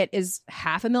combined ticket is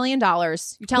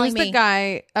 $500,000. You're telling me the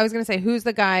guy? I was going to say, who's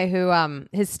the guy who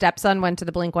his stepson went to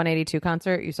the Blink-182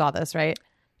 concert? You saw this, right?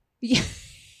 Yeah.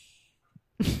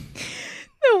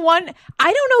 The one,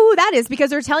 I don't know who that is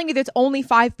because they're telling me there's only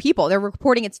 5 people. They're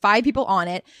reporting it's 5 people on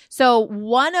it. So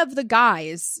one of the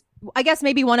guys, I guess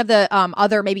maybe one of the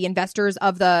other maybe investors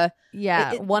of the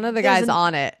one of the guys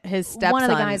on it, his stepson, one of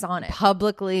the guys on it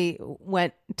publicly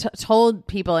told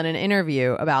people in an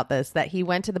interview about this that he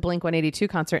went to the Blink-182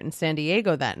 concert in San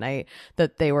Diego that night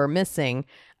that they were missing,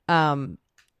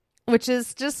 which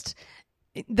is just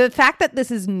the fact that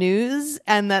this is news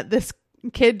and that this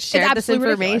kid shared this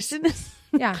information.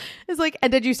 Yeah. It's like, and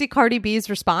did you see Cardi B's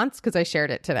response? Because I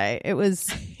shared it today. It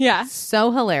was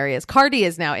so hilarious. Cardi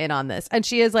is now in on this. And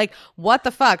she is like, what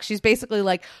the fuck? She's basically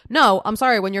like, no, I'm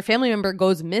sorry. When your family member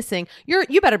goes missing,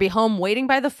 you better be home waiting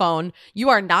by the phone. You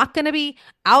are not going to be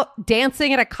out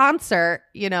dancing at a concert.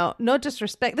 You know, no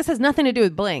disrespect. This has nothing to do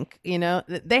with Blink. You know,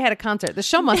 they had a concert. The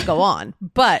show must go on.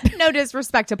 But no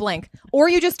disrespect to Blink. Or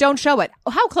you just don't show it.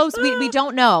 How close? We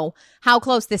don't know how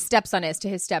close this stepson is to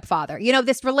his stepfather. You know,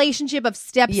 this relationship of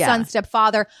stepson,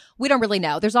 stepfather, we don't really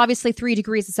know. There's obviously 3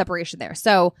 degrees of separation there.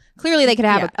 So clearly they could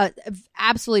have a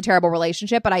absolutely terrible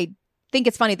relationship. But I think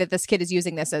it's funny that this kid is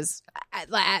using this as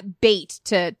bait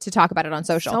to talk about it on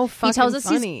social. So fucking he tells us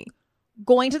funny. He's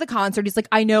going to the concert. He's like,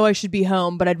 I know I should be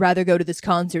home, but I'd rather go to this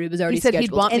concert. It was already scheduled.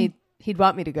 He'd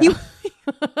want me to go. He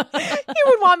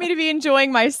would want me to be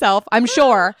enjoying myself. I'm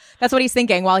sure that's what he's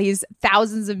thinking while he's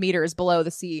thousands of meters below the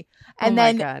sea. And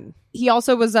then he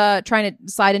also was trying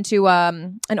to slide into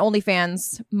an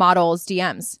OnlyFans model's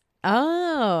DMs.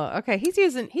 Oh, okay. He's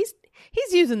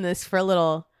using this for a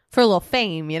little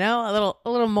fame, you know, a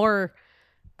little more.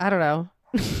 I don't know.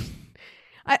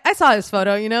 I saw his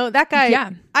photo, you know, that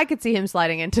guy, I could see him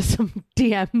sliding into some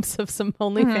DMs of some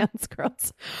OnlyFans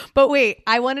girls. But wait,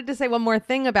 I wanted to say one more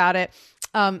thing about it.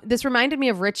 This reminded me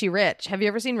of Richie Rich. Have you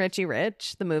ever seen Richie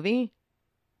Rich, the movie?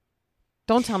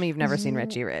 Don't tell me you've never seen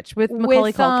Richie Rich with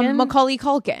Macaulay Culkin. Macaulay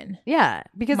Culkin. Yeah,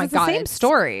 because it's the same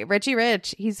story. Richie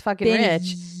Rich, he's fucking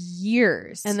rich.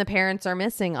 Years. And the parents are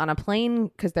missing on a plane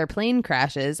because their plane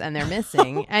crashes and they're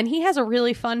missing. And he has a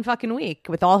really fun fucking week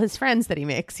with all his friends that he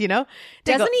makes, you know?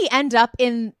 Doesn't he end up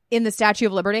in the Statue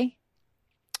of Liberty?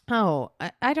 Oh,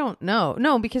 I don't know.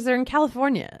 No, because they're in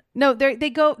California. No,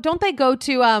 they go. Don't they go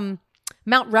to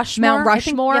Mount Rushmore? Mount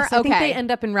Rushmore? I think they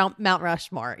end up in Mount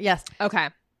Rushmore. Yes. Okay.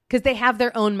 Because they have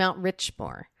their own Mount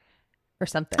Richmore or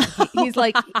something. He's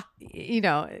like, you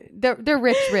know, they're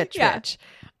rich.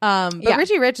 But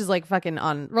Richie Rich is like fucking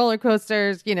on roller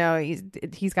coasters. You know,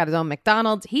 he's got his own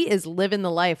McDonald's. He is living the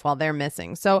life while they're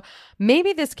missing. So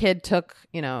maybe this kid took,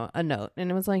 you know, a note and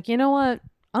it was like, you know what?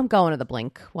 I'm going to the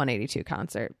Blink-182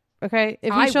 concert. Okay.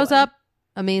 If he shows up,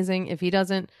 amazing. If he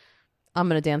doesn't, I'm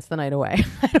going to dance the night away.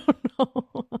 I don't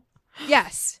know.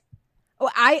 Yes.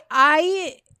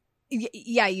 I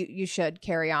Yeah, you should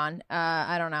carry on.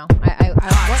 I don't know.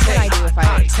 What would I do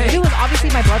if it was obviously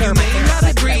my brother or my parents?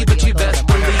 That would be like a little bit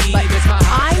more nervous. But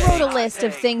I wrote a list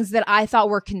of things that I thought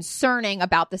were concerning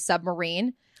about the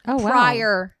submarine. Oh, wow.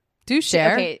 Prior. Do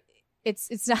share. Okay,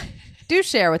 it's not. Do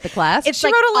share with the class. It's she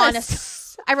like wrote a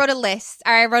list. I wrote a list.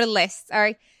 All right, I wrote a list. All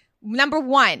right. Number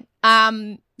one.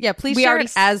 Yeah, please we share already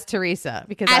it as Teresa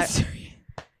because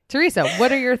Teresa,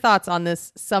 what are your thoughts on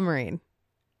this submarine?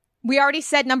 We already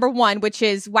said number one, which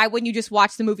is why wouldn't you just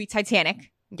watch the movie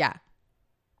Titanic? Yeah.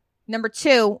 Number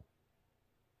two,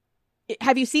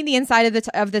 have you seen the inside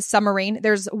of the submarine?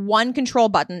 There's one control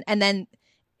button, and then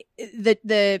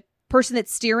the person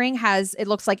that's steering has, it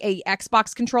looks like a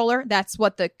Xbox controller. That's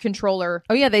what the controller.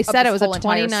 Oh yeah, they said it was a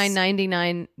entire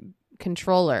 $29.99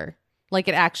 controller, like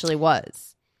it actually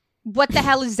was. What the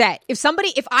hell is that? If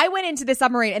I went into the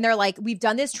submarine and they're like, we've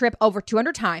done this trip over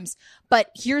 200 times,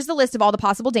 but here's the list of all the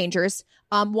possible dangers.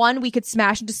 One, we could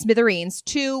smash into smithereens.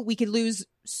 Two, we could lose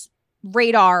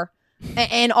radar.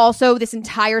 And also this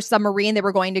entire submarine that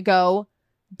we're going to go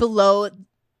below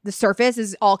the surface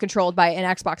is all controlled by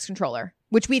an Xbox controller,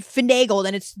 which we've finagled,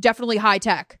 and it's definitely high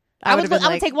tech. I would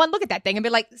take one look at that thing and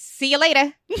be like, see you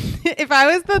later. If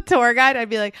I was the tour guide, I'd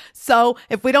be like, so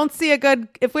if we don't see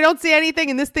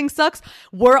anything and this thing sucks,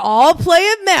 we're all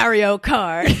playing Mario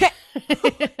Kart.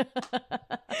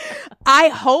 I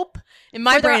hope in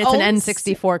my brain it's an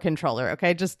N64 controller.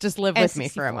 Okay. Just live with me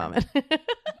for a moment.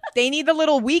 They need the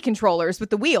little Wii controllers with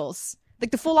the wheels,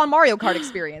 like the full on Mario Kart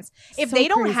experience. If So they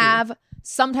don't crazy. have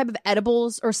some type of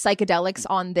edibles or psychedelics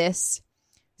on this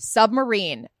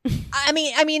submarine, I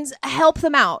mean, help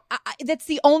them out. That's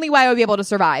the only way I would be able to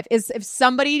survive is if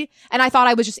somebody, and I thought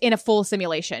I was just in a full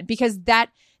simulation because that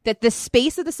the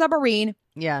space of the submarine,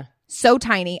 Yeah. so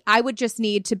tiny, I would just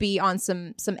need to be on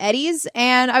some eddies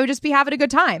and I would just be having a good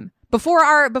time before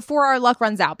our luck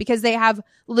runs out, because they have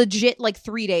legit like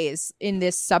 3 days in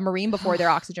this submarine before their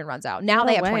oxygen runs out. Now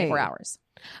they have 24 hours.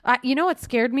 You know what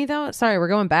scared me though? Sorry, we're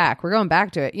going back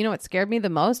to it. You know what scared me the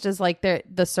most is like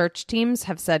the search teams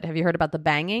have said, have you heard about the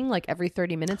banging? Like every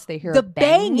 30 minutes they hear The a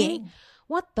banging.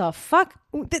 What the fuck?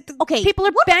 Okay, people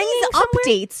are what banging these somewhere?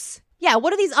 updates. Yeah,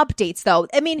 what are these updates though?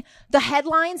 I mean, the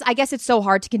headlines, I guess it's so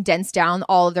hard to condense down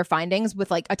all of their findings with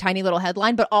like a tiny little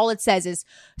headline, but all it says is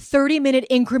 30-minute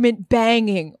increment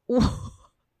banging.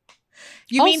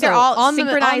 You mean they're all on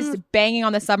synchronized banging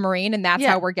on the submarine, and that's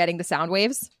how we're getting the sound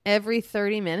waves? Every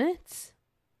 30 minutes?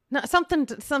 No,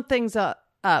 something's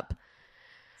up.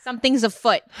 Something's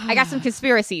afoot. I got some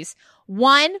conspiracies.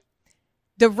 One,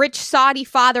 the rich Saudi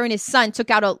father and his son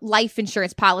took out a life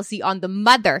insurance policy on the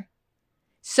mother.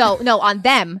 So, no, on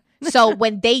them. So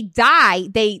when they die,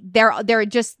 they're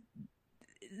just,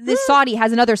 this Saudi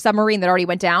has another submarine that already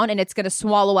went down, and it's going to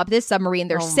swallow up this submarine.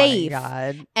 They're safe. My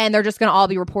God. And they're just going to all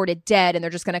be reported dead, and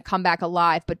they're just going to come back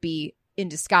alive but be in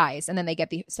disguise, and then they get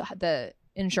the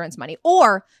insurance money.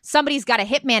 Or somebody's got a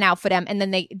hitman out for them, and then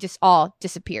they just all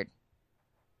disappeared.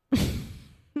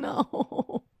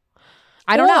 No.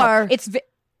 I don't know. It's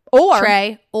or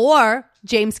Trey or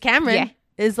James Cameron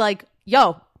is like,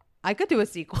 yo, I could do a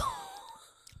sequel.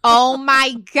 Oh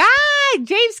my God,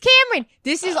 James Cameron.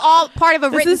 This is all part of a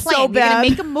written plan. So You're going bad. to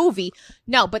make a movie.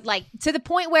 No, but like to the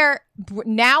point where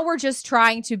now we're just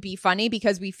trying to be funny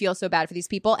because we feel so bad for these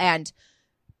people, and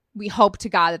we hope to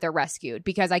God that they're rescued,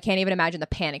 because I can't even imagine the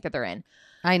panic that they're in.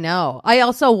 I know. I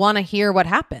also want to hear what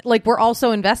happened. Like, we're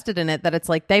also invested in it, that it's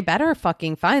like, they better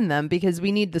fucking find them because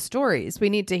we need the stories. We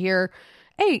need to hear,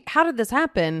 hey, how did this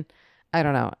happen? I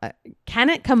don't know. Can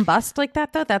it combust like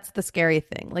that, though? That's the scary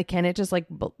thing. Like, can it just like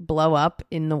blow up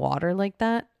in the water like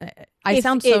that? I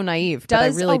sound so naive, but I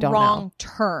really don't know. Does a wrong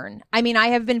turn. I mean, I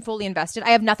have been fully invested. I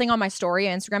have nothing on my story,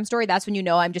 Instagram story. That's when you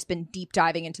know I've just been deep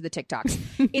diving into the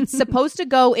TikToks. It's supposed to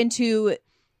go into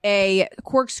a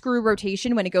corkscrew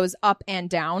rotation when it goes up and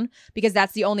down, because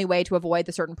that's the only way to avoid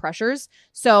the certain pressures.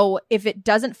 So if it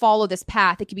doesn't follow this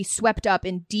path, it can be swept up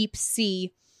in deep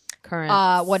sea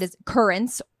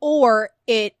currents, or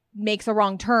it makes a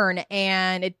wrong turn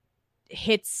and it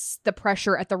hits the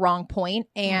pressure at the wrong point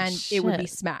and it would be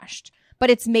smashed.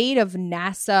 But it's made of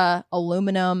NASA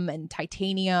aluminum and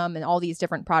titanium and all these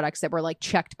different products that were like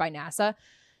checked by NASA.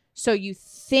 So you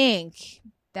think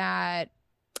that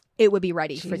it would be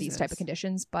ready for these type of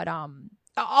conditions. But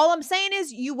all I'm saying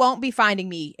is you won't be finding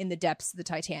me in the depths of the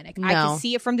Titanic. No. I can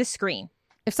see it from the screen.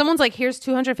 If someone's like, here's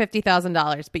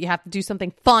 $250,000, but you have to do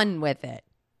something fun with it.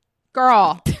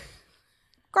 Girl,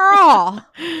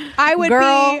 I would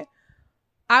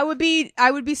be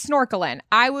snorkeling.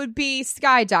 I would be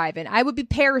skydiving. I would be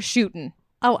parachuting.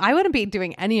 Oh, I wouldn't be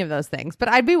doing any of those things, but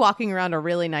I'd be walking around a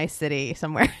really nice city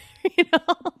somewhere, you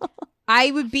know? I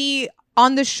would be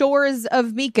on the shores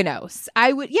of Mykonos.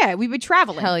 We would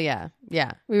travel. Hell yeah.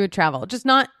 Yeah, we would travel. Just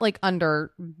not like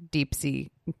under deep sea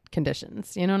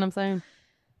conditions. You know what I'm saying?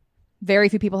 Very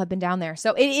few people have been down there.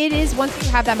 So it is, once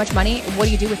you have that much money, what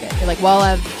do you do with it? You're like,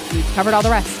 well, we've covered all the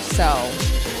rest. So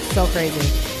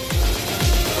crazy.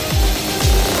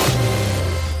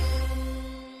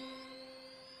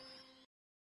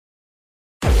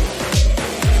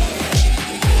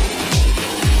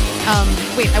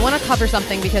 Wait, I want to cover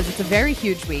something because it's a very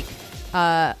huge week.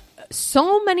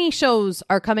 So many shows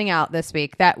are coming out this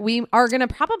week that we are going to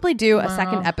probably do a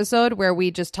second episode where we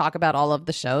just talk about all of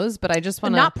the shows. But I just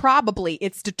want to... Not probably.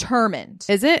 It's determined.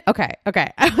 Is it? Okay.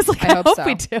 I was like, I hope so.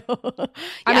 we do.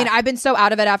 I mean, I've been so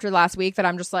out of it after last week that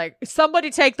I'm just like,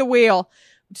 somebody take the wheel.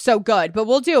 So good. But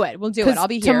we'll do it. I'll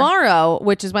be here. Tomorrow,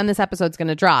 which is when this episode's going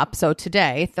to drop. So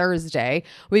today, Thursday,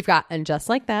 we've got And Just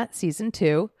Like That, Season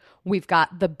 2. We've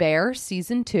got The Bear,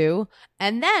 Season 2.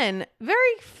 And then,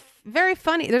 very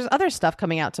funny, there's other stuff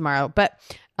coming out tomorrow. But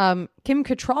Kim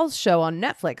Cattrall's show on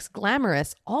Netflix,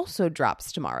 Glamorous, also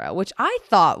drops tomorrow, which I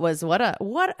thought was what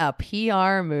a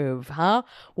PR move, huh?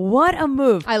 What a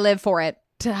move. I live for it.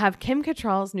 To have Kim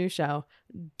Cattrall's new show,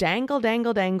 dangle.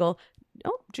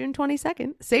 Oh, June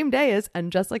 22nd, same day as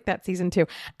And Just Like That Season 2.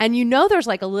 And there's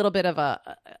like a little bit of a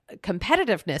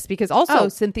competitiveness because also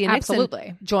Cynthia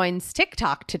Nixon joins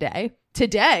TikTok today, the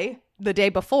day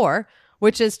before,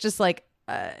 which is just like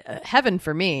heaven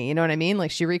for me. You know what I mean?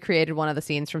 Like she recreated one of the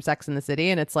scenes from Sex and the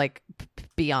City and it's like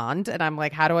beyond. And I'm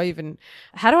like, how do I even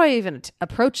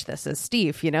approach this as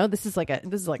Steve? This is like a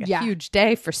huge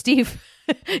day for Steve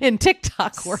in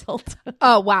TikTok world.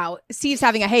 Oh, wow. Steve's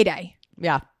having a heyday.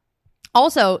 Yeah.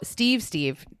 Also,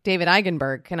 David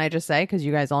Eigenberg, can I just say, because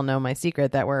you guys all know my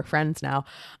secret that we're friends now.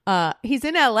 He's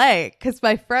in LA because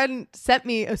my friend sent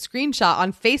me a screenshot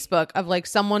on Facebook of like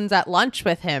someone's at lunch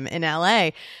with him in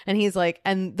LA. And he's like,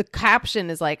 and the caption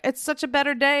is like, it's such a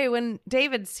better day when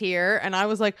David's here. And I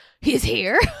was like, he's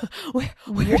here?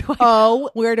 Where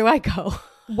do I go?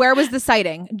 Where was the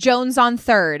sighting? Jones on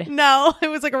 3rd. No, it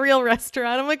was like a real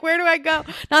restaurant. I'm like, where do I go?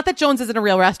 Not that Jones isn't a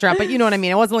real restaurant, but you know what I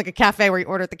mean. It wasn't like a cafe where you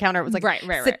order at the counter. It was like,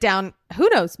 sit down. Who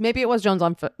knows? Maybe it was Jones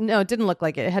on foot. No, it didn't look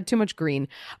like it. It had too much green.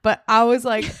 But I was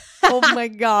like, oh my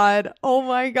God.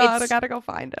 I got to go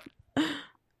find him.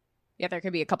 Yeah, there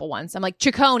could be a couple ones. I'm like,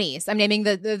 Chiconi's. I'm naming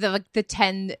the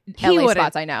 10 LA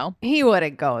spots I know. He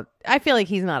wouldn't go. I feel like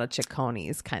he's not a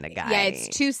Chiconi's kind of guy. Yeah, it's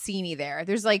too sceney there.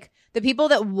 There's like the people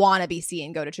that want to be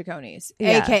seen go to Chiconi's.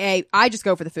 Yeah. AKA, I just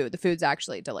go for the food. The food's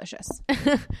actually delicious.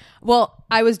 Well,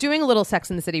 I was doing a little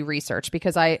Sex and the City research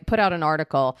because I put out an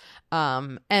article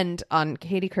and on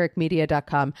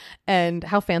katiekirkmedia.com. And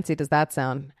how fancy does that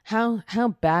sound? How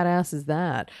badass is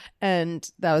that? And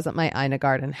that was at my Ina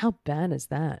Garden. How bad is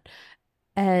that?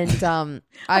 And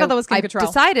I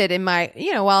decided in my,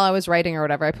 while I was writing or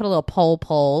whatever, I put a little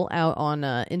poll out on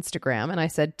Instagram and I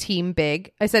said Team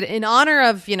Big. I said in honor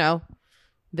of,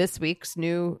 this week's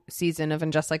new season of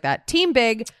And Just Like That, Team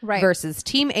Big versus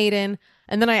Team Aiden.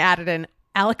 And then I added in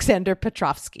Alexander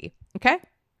Petrovsky. Okay.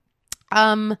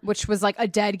 Which was like a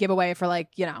dead giveaway for like,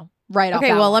 right off.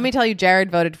 Okay, well, let me tell you, Jared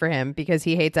voted for him because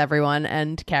he hates everyone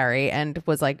and Carrie and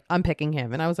was like, I'm picking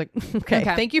him. And I was like, okay.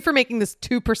 Thank you for making this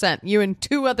 2%, you and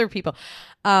 2 other people.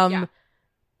 And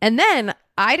then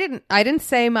I didn't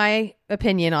say my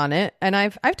opinion on it. And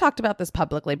I've talked about this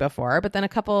publicly before, but then a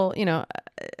couple,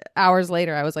 hours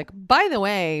later, I was like, by the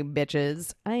way,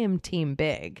 bitches, I am Team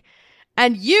Big.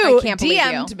 And you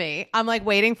DM'd me. I'm like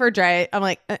waiting for Dre. I'm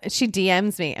like, she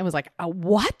DMs me and was like,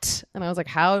 what? And I was like,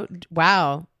 how?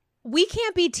 Wow. We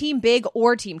can't be Team Big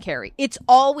or Team Carrie. It's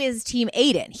always Team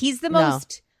Aiden. He's the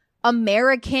most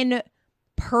American,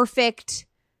 perfect,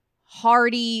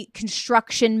 hardy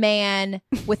construction man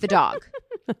with the dog.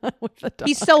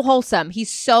 He's so wholesome.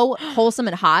 He's so wholesome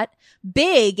and hot.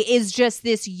 Big is just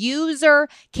this user.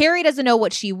 Carrie doesn't know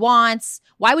what she wants.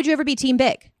 Why would you ever be Team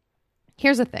Big?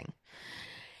 Here's the thing.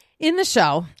 In the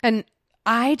show, and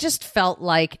I just felt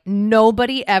like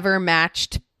nobody ever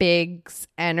matched Big's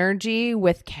energy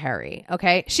with Carrie.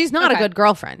 Okay. She's not a good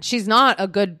girlfriend. She's not a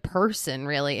good person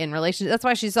really in relationships. That's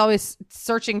why she's always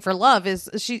searching for love is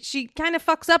she kind of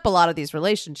fucks up a lot of these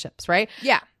relationships. Right.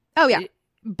 Yeah. Oh yeah.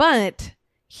 But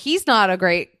he's not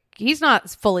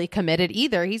fully committed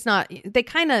either. They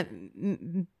kind of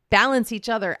balance each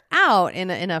other out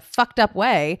in a fucked up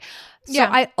way. So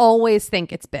I always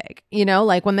think it's Big.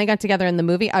 Like when they got together in the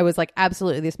movie, I was like,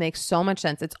 absolutely, this makes so much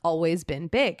sense. It's always been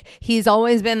Big. He's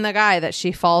always been the guy that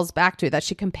she falls back to, that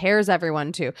she compares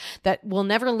everyone to, that will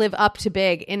never live up to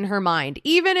Big in her mind.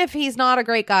 Even if he's not a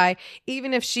great guy,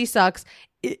 even if she sucks,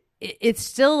 it's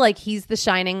still like he's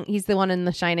the one in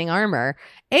the shining armor.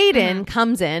 Aiden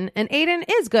comes in, and Aiden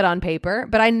is good on paper,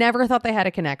 but I never thought they had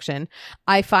a connection.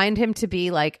 I find him to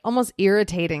be like almost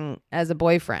irritating as a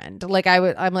boyfriend. Like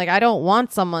I'm like, I don't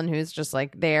want someone who's just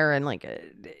like there and like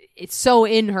it's so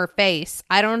in her face.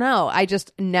 I don't know. I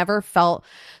just never felt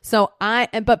so.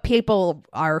 But people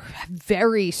are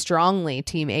very strongly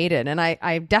Team Aiden, and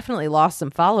I definitely lost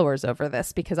some followers over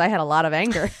this because I had a lot of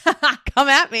anger come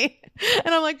at me,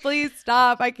 and I'm like, please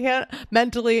stop. I can't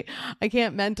mentally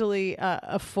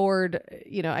afford.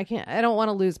 I don't want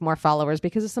to lose more followers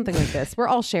because of something like this. We're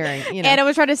all sharing. Anna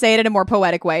was trying to say it in a more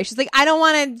poetic way. She's like, I don't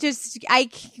want to just. I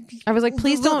was like,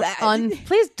 please don't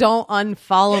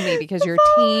unfollow me because you're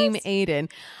Team Aiden.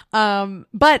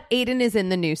 But Aiden is in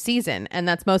the new season, and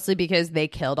that's mostly because they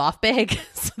killed off Big.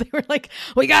 So they were like,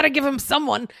 we got to give him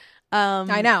someone.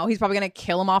 I know. He's probably going to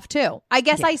kill him off too. I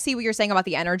guess I see what you're saying about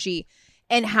the energy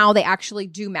and how they actually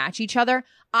do match each other.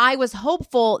 I was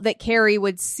hopeful that Carrie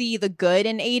would see the good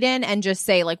in Aiden and just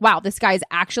say like, wow, this guy's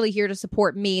actually here to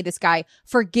support me. This guy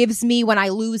forgives me when I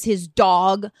lose his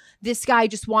dog. This guy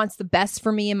just wants the best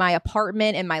for me in my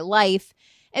apartment and my life.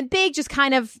 And Big just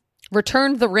kind of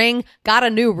returned the ring, got a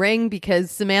new ring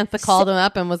because Samantha called him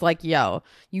up and was like, yo,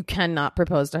 you cannot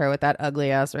propose to her with that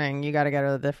ugly ass ring. You got to get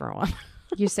her a different one.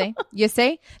 You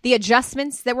see the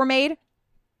adjustments that were made.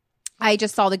 I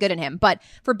just saw the good in him. But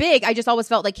for Big, I just always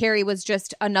felt like Carrie was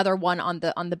just another one on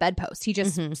the bedpost. He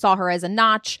just saw her as a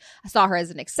notch, saw her as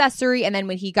an accessory. And then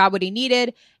when he got what he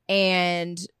needed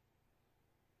and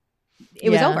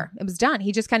it was over, it was done.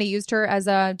 He just kind of used her as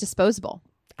a disposable.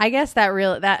 I guess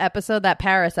that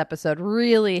Paris episode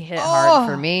really hit hard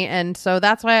for me. And so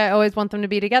that's why I always want them to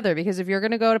be together, because if you're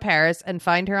going to go to Paris and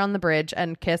find her on the bridge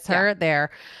and kiss her there,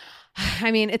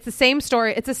 I mean, it's the same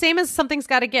story. It's the same as Something's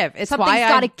Gotta Give. It's Something's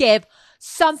Gotta Give.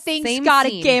 Something's Gotta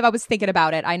Give. I was thinking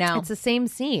about it. I know. It's the same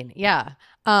scene. Yeah.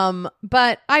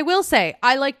 But I will say,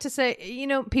 I like to say,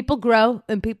 people grow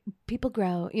and people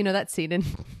grow. That scene in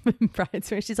Brides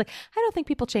where she's like, I don't think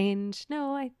people change.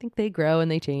 No, I think they grow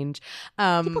and they change.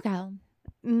 People grow.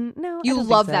 No, you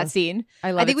love that scene.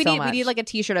 I think we need like a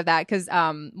t-shirt of that because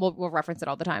we'll reference it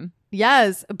all the time.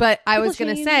 Yes, but I was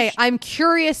gonna say I'm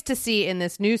curious to see in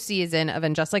this new season of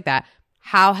And Just Like That,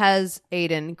 how has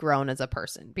Aiden grown as a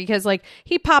person? Because like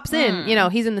he pops in,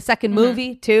 he's in the second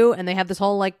movie too, and they have this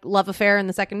whole like love affair in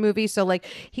the second movie. So like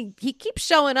he keeps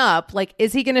showing up. Like,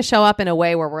 is he gonna show up in a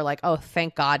way where we're like, oh,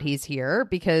 thank God he's here?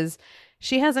 Because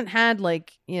she hasn't had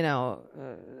like,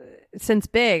 since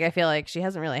Big, I feel like she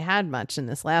hasn't really had much in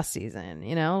this last season,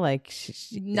 like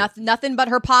nothing but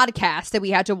her podcast that we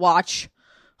had to watch.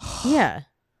 Yeah.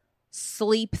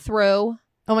 Sleep through.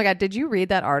 Oh my God. Did you read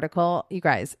that article? You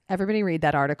guys, everybody read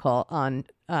that article on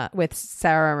with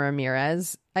Sarah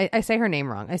Ramirez. I say her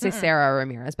name wrong. I say Sarah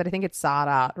Ramirez, but I think it's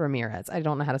Sara Ramirez. I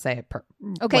don't know how to say it.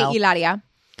 Okay, well. Ilaria.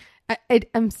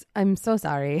 I'm so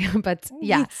sorry, but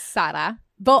yeah. Sara.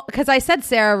 But because I said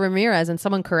Sarah Ramirez and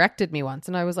someone corrected me once,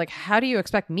 and I was like, how do you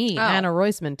expect me, Anna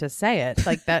Roisman, to say it?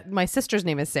 Like that, my sister's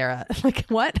name is Sarah. Like,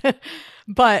 what?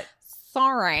 But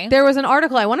sorry. There was an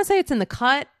article, I want to say it's in The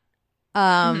Cut,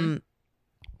 or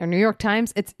New York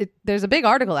Times. There's a big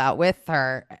article out with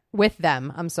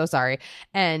them. I'm so sorry.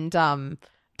 And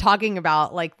talking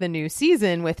about like the new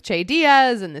season with Che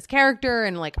Diaz and this character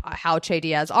and like how Che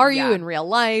Diaz are you in real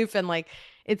life. And like,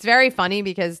 it's very funny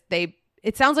because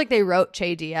it sounds like they wrote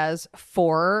Che Diaz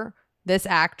for this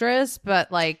actress,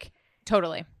 but like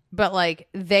totally. But like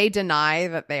they deny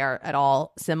that they are at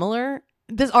all similar.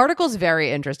 This article is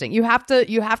very interesting. You have to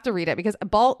read it because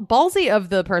ballsy of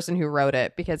the person who wrote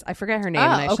it, because I forget her name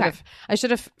and I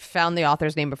should have found the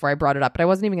author's name before I brought it up, but I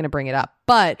wasn't even going to bring it up.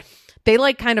 But they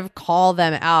like kind of call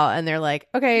them out and they're like,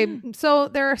 okay, so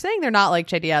they're saying they're not like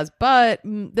Che Diaz, but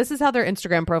this is how their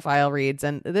Instagram profile reads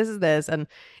and this is this. And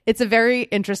it's a very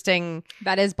interesting.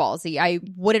 That is ballsy. I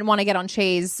wouldn't want to get on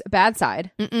Che's bad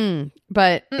side.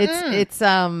 But it's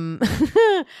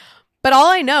but all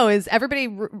I know is everybody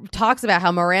talks about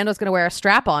how Miranda's going to wear a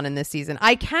strap on in this season.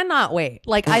 I cannot wait.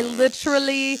 Like, I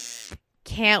literally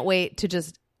can't wait to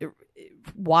just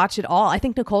watch it all. I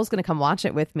think Nicole's going to come watch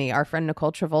it with me. Our friend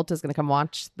Nicole Travolta is going to come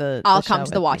watch I'll come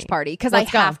to the watch party because I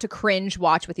have to cringe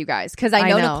watch with you guys because I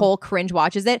know Nicole cringe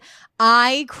watches it.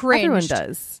 I cringe. Everyone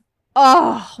does.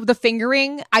 Oh, the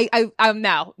fingering. No.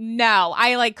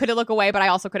 I like couldn't look away, but I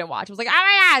also couldn't watch. I was like, oh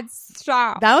my God,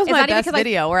 stop. That was my best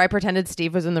video where I pretended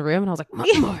Steve was in the room and I was like,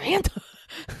 Miranda,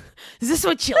 is this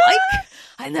what you like?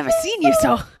 I've never seen you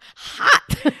so hot.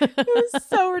 It was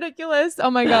so ridiculous.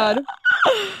 Oh my God.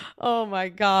 Oh my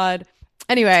God.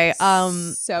 Anyway,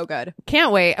 so good.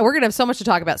 can't wait. We're gonna have so much to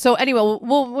talk about. So anyway,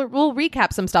 we'll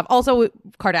recap some stuff. Also,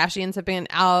 Kardashians have been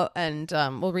out, and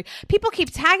people keep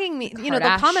tagging me. You know,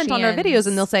 they'll comment on our videos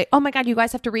and they'll say, "Oh my god, you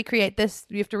guys have to recreate this.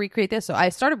 You have to recreate this." So I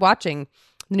started watching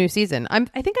the new season.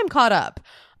 I think I'm caught up.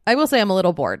 I will say I'm a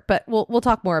little bored, but we'll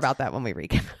talk more about that when we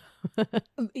recap.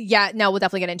 Yeah, no, we'll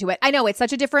definitely get into it. I know it's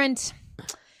such a different.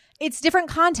 It's different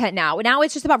content now. Now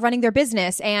it's just about running their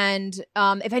business. And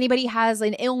if anybody has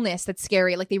an illness that's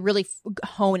scary, like they really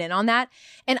hone in on that.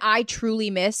 And I truly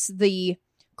miss the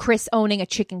Chris owning a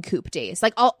chicken coop days.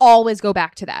 Like I'll always go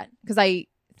back to that because I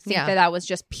think that was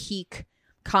just peak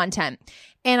content.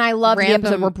 And I love the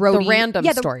episode where Brody... The random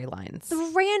storylines.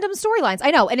 The random storylines.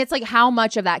 I know. And it's like, how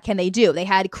much of that can they do? They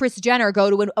had Kris Jenner go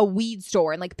to a weed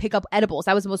store and like pick up edibles.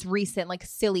 That was the most recent like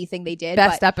silly thing they did.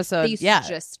 Best episode. They used to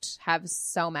just have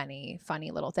so many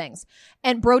funny little things.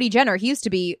 And Brody Jenner, he used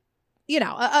to be, you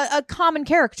know, a common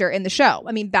character in the show.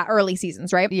 I mean, early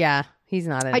seasons, right? Yeah. He's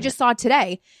not in I just saw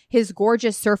today his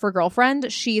gorgeous surfer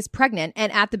girlfriend. She's pregnant.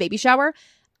 And at the baby shower,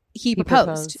 he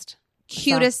proposed.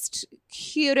 Cutest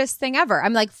thing ever.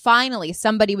 I'm like, finally,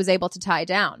 somebody was able to tie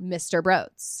down Mr.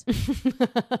 Broads.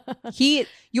 You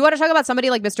want to talk about somebody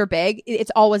like Mr. Big?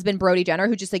 It's always been Brody Jenner,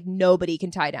 who just like nobody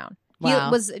can tie down. Wow.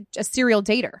 He was a serial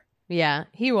dater. Yeah,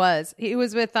 he was. He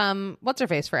was with what's her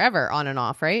face forever, on and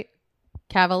off, right?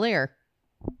 Cavalier,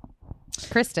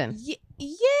 Kristen. Yeah,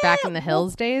 back in the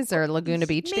Hills days or Laguna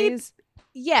Beach days.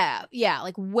 Yeah,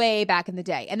 like way back in the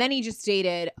day. And then he just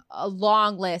dated a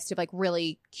long list of like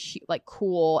really like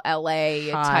cool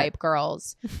LA type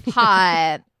girls.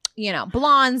 Hot, you know,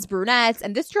 blondes, brunettes.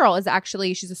 And this girl is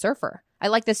actually, she's a surfer. I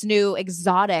like this new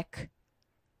exotic.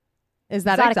 Is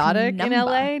that exotic in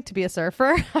LA to be a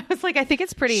surfer? I was like, I think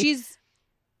it's pretty.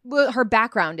 Her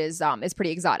background is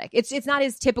pretty exotic. It's not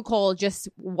his typical just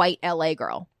white LA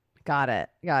girl. Got it.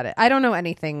 I don't know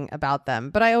anything about them,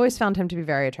 but I always found him to be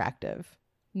very attractive.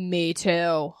 Me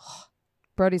too.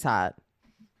 Brody's hot.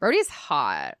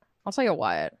 I'll tell you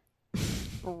what.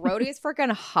 Brody's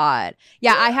freaking hot.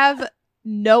 Yeah, I have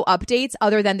no updates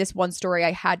other than this one story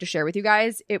I had to share with you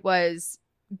guys. It was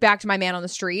back to my man on the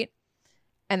street,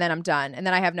 and then I'm done. And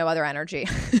then I have no other energy.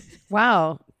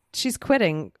 Wow. She's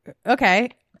quitting.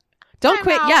 Okay. Don't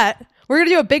quit yet. We're going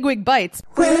to do a Big Wig Bites.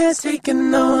 We're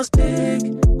taking those big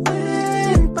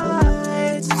wig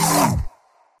bites.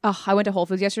 Oh, I went to Whole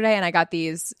Foods yesterday and I got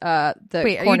these. Wait, are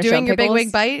you doing your Big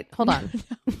Wig Bite? Hold on.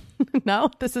 No,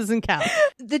 this doesn't count.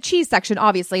 The cheese section,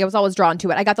 obviously, I was always drawn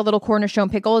to it. I got the little cornerstone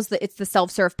pickles. It's the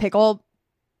self-serve pickle.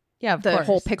 Yeah, the course.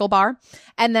 Whole pickle bar.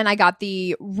 And then I got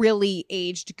the really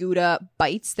aged Gouda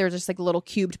bites. They're just like little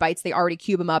cubed bites. They already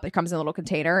cube them up. It comes in a little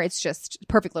container. It's just a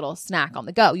perfect little snack on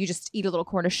the go. You just eat a little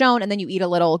cornerstone and then you eat a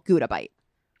little Gouda bite.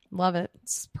 Love it.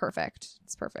 It's perfect.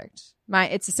 It's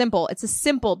a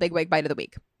simple Big Wig Bite of the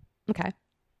week. Okay.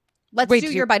 Let's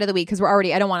do your bite of the week because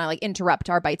I don't want to like interrupt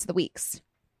our bites of the weeks.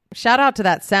 Shout out to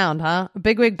that sound, huh?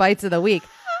 Big Wig Bites of the week.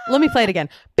 Let me play it again.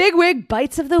 Big Wig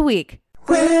Bites of the week.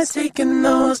 We're taking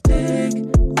those big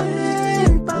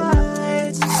wig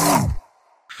bites.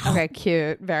 Okay,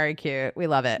 cute. Very cute. We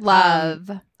love it.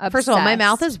 First of all, my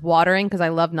mouth is watering because I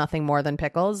love nothing more than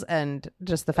pickles. And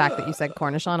just the fact that you said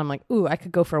Cornichon, I'm like, ooh, I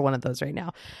could go for one of those right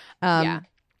now. Yeah.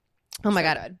 Oh my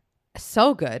God. Good.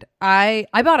 So good. I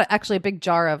bought actually a big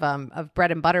jar of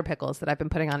bread and butter pickles that I've been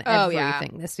putting on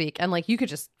everything this week. And like you could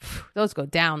just, those go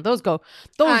down. Those go.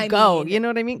 You know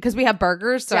what I mean? Because we have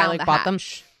burgers. So I like bought them.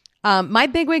 My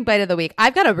Big Wig Bite of the week.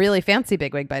 I've got a really fancy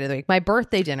Big Wig Bite of the week. My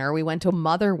birthday dinner, we went to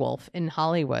Mother Wolf in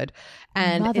Hollywood,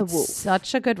 and it's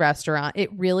such a good restaurant. It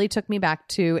really took me back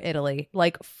to Italy,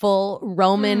 like full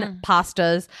Roman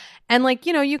pastas. And like,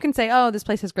 you know, you can say, oh, this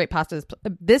place has great pastas.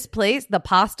 This place, the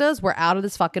pastas were out of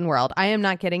this fucking world. I am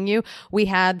not kidding you. We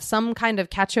had some kind of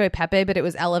cacio e pepe, but it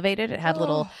was elevated. It had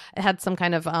it had some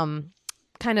kind of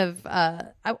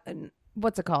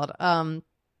what's it called?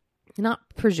 Not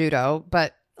prosciutto,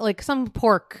 but like some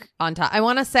pork on top. I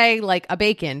want to say like a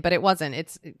bacon, but it wasn't.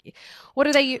 What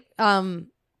are they?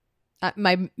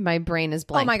 My brain is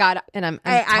blank. Oh my God. And I'm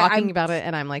talking about it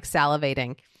and I'm like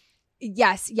salivating.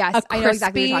 Yes. I know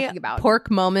exactly what you're talking about.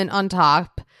 Pork moment on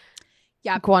top.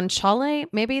 Yeah. Guanciale.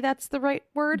 Maybe that's the right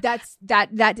word.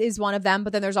 That is one of them.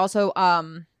 But then there's also,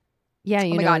 yeah,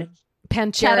 you know, God.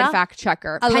 Pancetta. Jared fact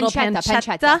checker. A little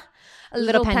pancetta. A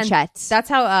little pancetta. That's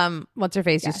how what's her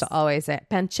face used to always say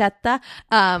pancetta.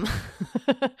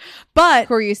 But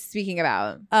who are you speaking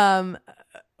about?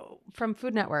 From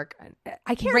Food Network.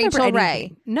 I can't Rachel remember Ray.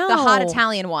 anything. No, the hot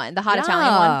Italian one.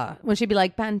 Italian one. When she'd be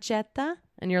like pancetta,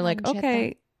 and you're like,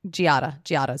 okay,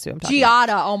 Giada is who I'm talking Giada.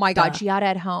 about. Oh my God, Giada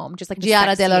at home, just like the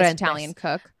Giada De sexiest Laurentiis. Italian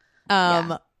cook.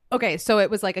 Okay, so it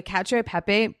was like a cacio e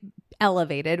pepe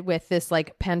elevated with this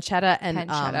like pancetta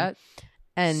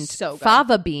and So good.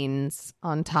 fava beans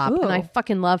on top. Ooh. And I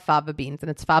fucking love fava beans, and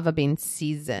it's fava bean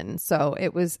season. So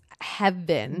it was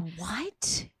heaven.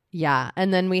 What? Yeah.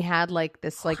 And then we had like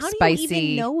this like How spicy. do you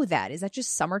even know that? Is that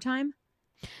just summertime?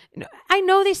 I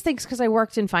know these things because I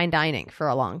worked in fine dining for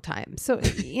a long time. So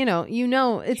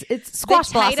it's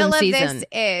squash blossom season. This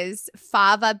is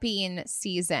fava bean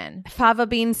season. Fava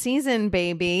bean season,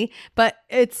 baby. But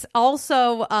it's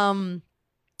also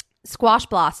squash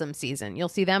blossom season. You'll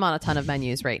see them on a ton of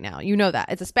menus right now. You know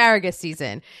that. It's asparagus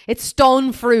season. It's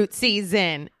stone fruit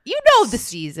season. You know the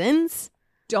seasons.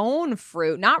 Stone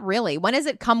fruit. Not really. When is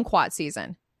it kumquat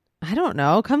season? I don't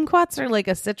know. Kumquats are like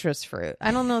a citrus fruit. I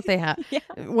don't know if they have.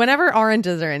 Whenever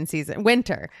oranges are in season,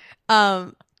 winter.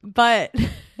 But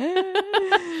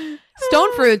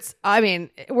stone fruits. I mean,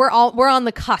 we're on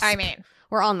the cusp.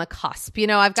 We're on the cusp.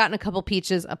 I've gotten a couple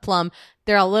peaches, a plum.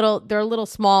 They're a little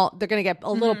small. They're gonna get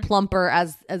a little plumper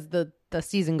as the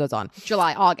season goes on.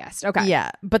 July, August. Okay.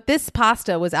 Yeah. But this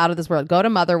pasta was out of this world. Go to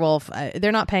Mother Wolf.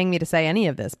 They're not paying me to say any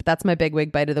of this, but that's my big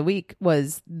wig bite of the week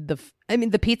was the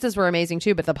pizzas were amazing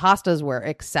too, but the pastas were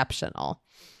exceptional.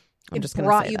 It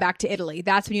brought you back to Italy.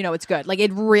 That's when you know it's good. Like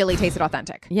it really tasted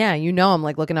authentic. Yeah. I'm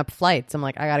like looking up flights. I'm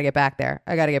like, I got to get back there.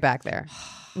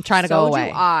 I'm trying to go away.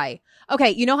 So do I.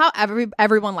 Okay. You know how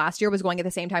everyone last year was going at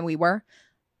the same time we were?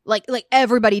 Like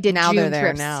everybody did now June they're there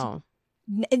trips. now.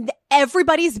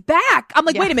 Everybody's back. I'm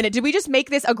like, wait a minute. Did we just make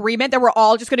this agreement that we're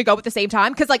all just going to go at the same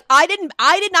time? Because like I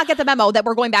did not get the memo that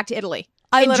we're going back to Italy.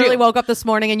 I literally woke up this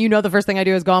morning and the first thing I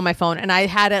do is go on my phone and I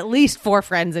had at least 4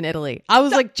 friends in Italy. I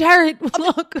was like, Jared,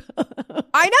 look.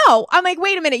 I know. I'm like,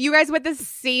 wait a minute. You guys went the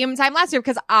same time last year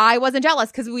because I wasn't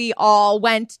jealous because we all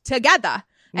went together.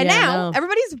 And now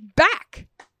everybody's back.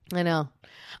 I know.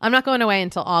 I'm not going away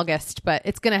until August, but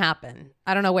it's going to happen.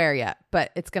 I don't know where yet,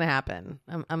 but it's going to happen.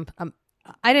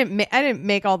 I didn't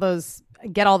make all those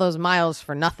miles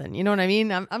for nothing. You know what I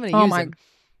mean? I'm going to use them.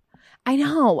 I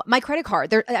know. My credit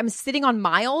card, I'm sitting on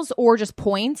miles or just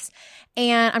points,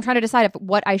 and I'm trying to decide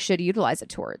what I should utilize it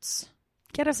towards.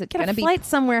 Get a flight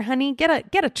somewhere, honey. Get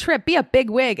a trip. Be a big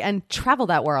wig and travel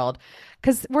that world.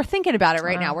 Because we're thinking about it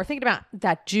right now. We're thinking about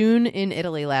that June in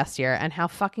Italy last year and how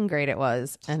fucking great it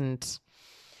was. And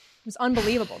it was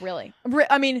unbelievable, really.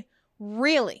 I mean,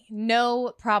 really,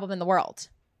 no problem in the world.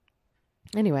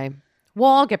 Anyway, we'll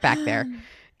all get back there.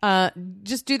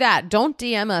 Just do that. Don't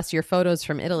DM us your photos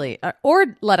from Italy,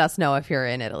 or let us know if you're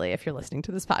in Italy, if you're listening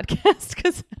to this podcast,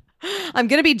 because I'm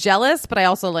going to be jealous, but I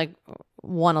also like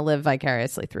want to live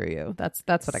vicariously through you. That's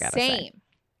what I got to say. Same.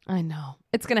 I know.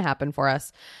 It's going to happen for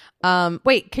us.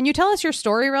 Wait, can you tell us your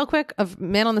story real quick of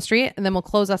Man on the Street, and then we'll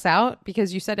close us out?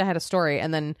 Because you said I had a story,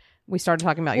 and then we started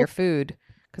talking about your food,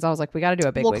 because I was like, we got to do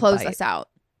a big We'll close bite. us out.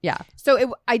 Yeah.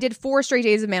 So I did 4 straight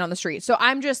days of Man on the Street. So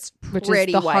I'm just Which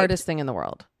pretty is the wiped. hardest thing in the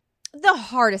world. The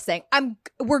hardest thing.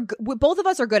 We're both of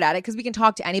us are good at it because we can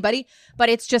talk to anybody, but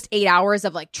it's just 8 hours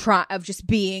of like of just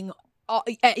being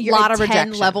at your lot of 10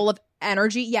 rejection. level of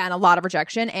energy. Yeah, and a lot of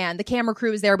rejection. And the camera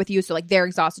crew is there with you, so like they're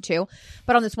exhausted too.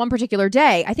 But on this one particular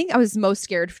day, I think I was most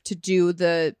scared to do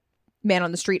the Man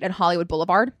on the Street at Hollywood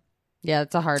Boulevard. Yeah,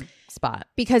 it's a hard spot.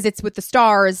 Because it's with the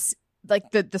stars,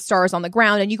 like the stars on the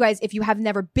ground. And you guys, if you have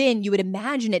never been, you would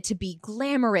imagine it to be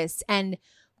glamorous and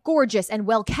gorgeous and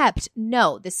well kept.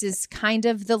 No, this is kind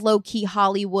of the low-key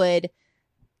Hollywood.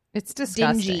 It's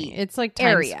disgusting. Dingy it's like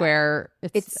Times area. Square.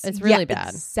 It's really bad.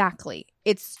 Exactly.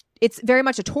 It's very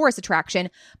much a tourist attraction,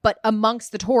 but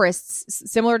amongst the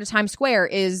tourists, similar to Times Square,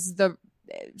 is the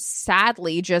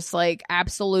sadly just like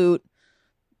absolute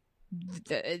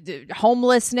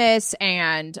homelessness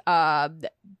and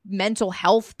mental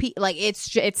health. Like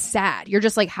it's sad. You're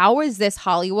just like, how is this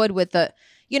Hollywood with the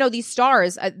these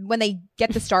stars, when they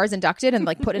get the stars inducted and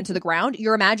like put into the ground,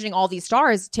 you're imagining all these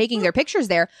stars taking their pictures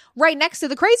there right next to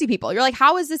the crazy people. You're like,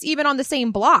 how is this even on the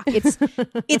same block?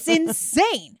 It's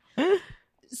insane.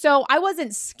 So I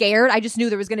wasn't scared. I just knew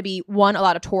there was going to be 1, a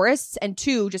lot of tourists, and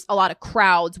 2, just a lot of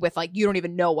crowds with like, you don't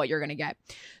even know what you're going to get.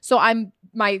 So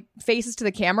my face is to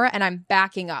the camera and I'm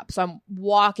backing up. So I'm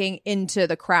walking into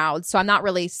the crowd. So I'm not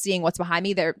really seeing what's behind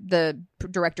me. The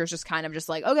director's just kind of just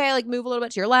like, okay, like move a little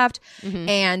bit to your left. Mm-hmm.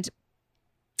 And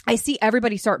I see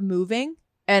everybody start moving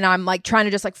and I'm like trying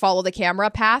to just like follow the camera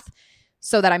path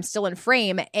so that I'm still in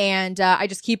frame. And I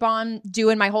just keep on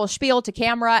doing my whole spiel to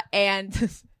camera,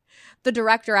 and the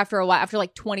director after a while, after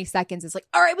like 20 seconds, is like,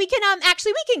 all right, we can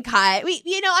cut.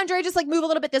 Andrea, just like move a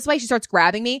little bit this way. She starts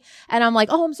grabbing me and I'm like,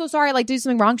 oh, I'm so sorry. Like, did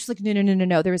something wrong? She's like,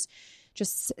 no. There was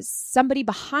just somebody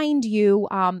behind you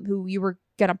who you were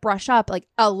gonna brush up. Like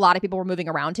a lot of people were moving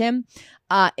around him.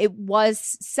 It was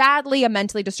sadly a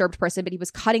mentally disturbed person, but he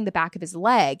was cutting the back of his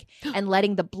leg and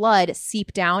letting the blood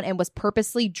seep down and was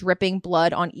purposely dripping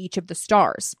blood on each of the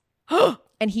stars.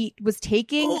 And he was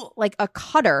taking like a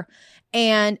cutter,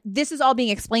 and this is all being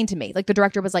explained to me. Like the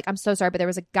director was like, I'm so sorry, but there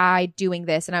was a guy doing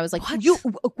this. And I was like, why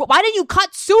didn't you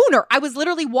cut sooner? I was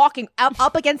literally walking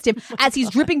up against him as he's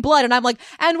dripping blood. And I'm like,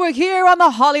 and we're here on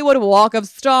the Hollywood Walk of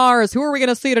Stars. Who are we going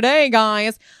to see today,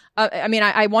 guys? I mean,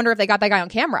 I wonder if they got that guy on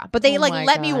camera, but they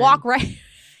let me walk right.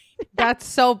 That's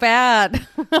so bad.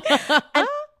 And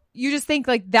you just think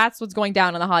like that's what's going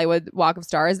down on the Hollywood Walk of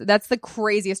Stars. That's the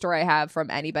craziest story I have from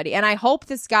anybody. And I hope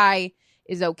this guy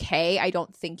is okay. I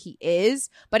don't think he is,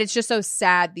 but it's just so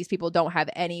sad these people don't have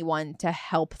anyone to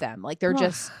help them. Like they're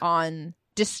just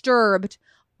disturbed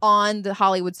on the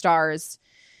Hollywood Stars.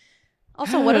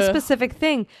 Also, what a specific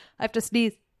thing. I have to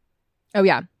sneeze. Oh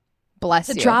yeah. Bless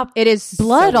you. Drop it is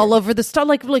blood so all over the star.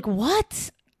 Like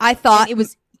what? I thought it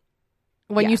was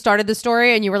when you started the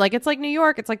story and you were like, it's like New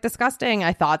York, it's like disgusting.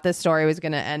 I thought this story was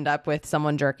going to end up with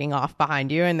someone jerking off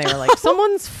behind you, and they were like,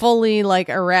 someone's fully like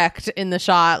erect in the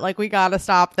shot. Like, we got to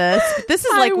stop this. This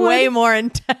is like way more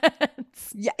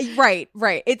intense. Yeah, right.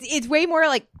 It's way more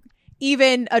like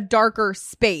even a darker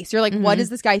space. You're like, what is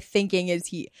this guy thinking? Is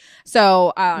he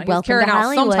so? Welcome carrying to out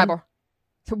Hollywood. some type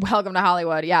of welcome to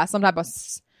Hollywood. Yeah, some type of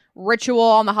ritual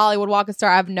on the Hollywood Walk of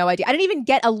Stars. I have no idea. I didn't even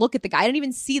get a look at the guy. I didn't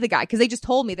even see the guy because they just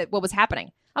told me that what was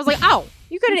happening. I was like, oh,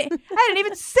 you couldn't. I didn't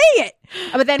even see it.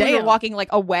 But then we were walking like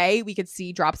away. We could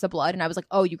see drops of blood, and I was like,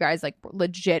 oh, you guys, like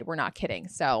legit, we're not kidding.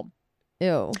 So,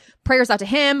 Ew. Prayers out to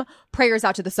him. Prayers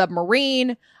out to the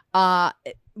submarine.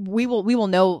 We will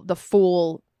know the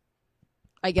full.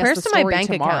 I guess Prayers the to story my bank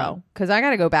tomorrow. account, because I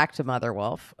got to go back to Mother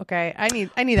Wolf. Okay, I need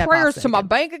that. Prayers pasta to my again.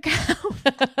 bank account.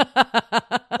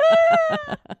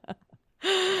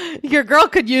 Your girl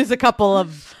could use a couple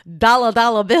of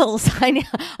dollar bills.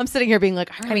 I'm sitting here being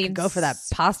like, I mean, go for that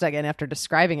pasta again. After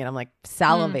describing it, I'm like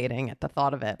salivating at the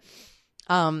thought of it.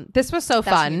 This was so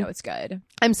fun. You know it's good.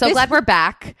 I'm so glad we're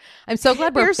back. I'm so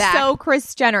glad we're You're back. so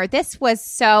Kris Jenner. This was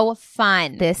so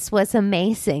fun. This was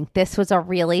amazing. This was a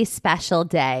really special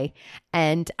day.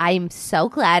 And I'm so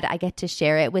glad I get to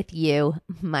share it with you,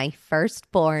 my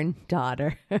firstborn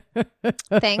daughter.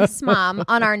 Thanks, Mom.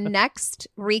 On our next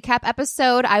recap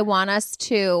episode, I want us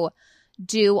to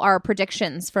do our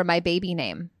predictions for my baby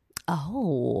name.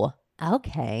 Oh,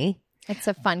 okay. It's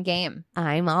a fun game.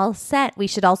 I'm all set. We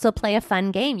should also play a fun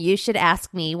game. You should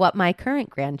ask me what my current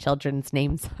grandchildren's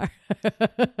names are.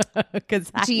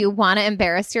 Do you want to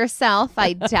embarrass yourself?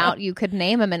 I doubt you could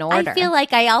name them in order. I feel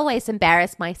like I always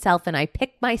embarrass myself and I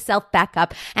pick myself back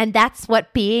up. And that's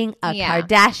what being a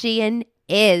Kardashian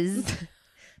is.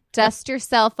 Dust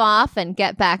yourself off and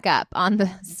get back up on the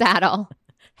saddle.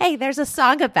 Hey, there's a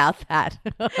song about that.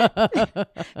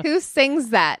 Who sings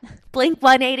that? Blink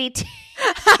 182.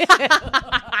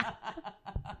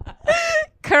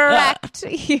 Correct.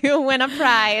 You win a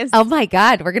prize. Oh my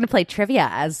God. We're going to play trivia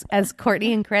as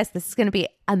Courtney and Chris. This is going to be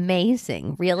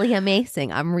amazing. Really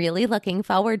amazing. I'm really looking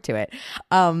forward to it.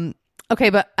 Okay,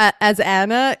 but as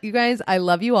Anna, you guys, I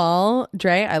love you all.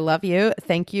 Dre, I love you.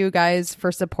 Thank you guys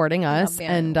for supporting us.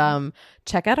 And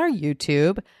check out our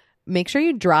YouTube. Make sure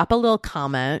you drop a little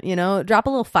comment, drop a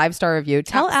little 5-star review.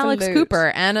 Tell Alex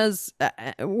Cooper,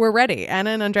 we're ready. Anna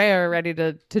and Andrea are ready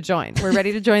to join. We're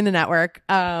ready to join the network.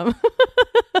 Anna.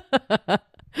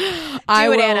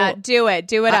 Do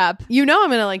it up. I'm going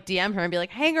to like DM her and be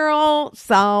like, hey girl.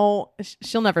 So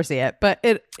she'll never see it, but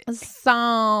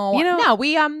no,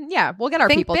 we'll get our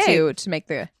people to make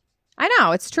the, I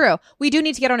know, it's true. We do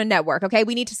need to get on a network, okay?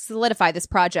 We need to solidify this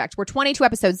project. We're 22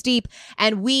 episodes deep,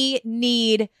 and we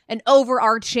need an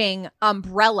overarching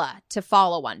umbrella to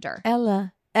follow under.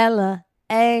 Ella,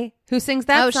 A. Who sings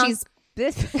that song?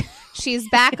 She's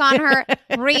back on her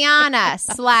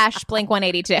Rihanna / Blink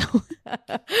 182.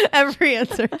 Every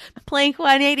answer. Blink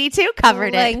 182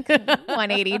 covered Blink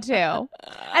 182.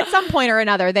 At some point or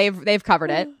another, they've covered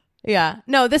it. Yeah.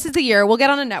 No, this is the year. We'll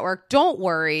get on a network. Don't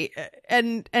worry.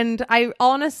 And I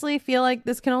honestly feel like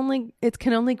this can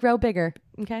only grow bigger.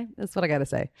 Okay? That's what I got to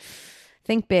say.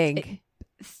 Think big.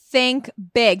 Think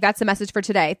big. That's the message for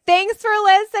today. Thanks for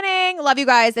listening. Love you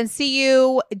guys, and see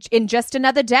you in just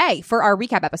another day for our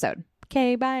recap episode.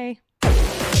 Okay, bye.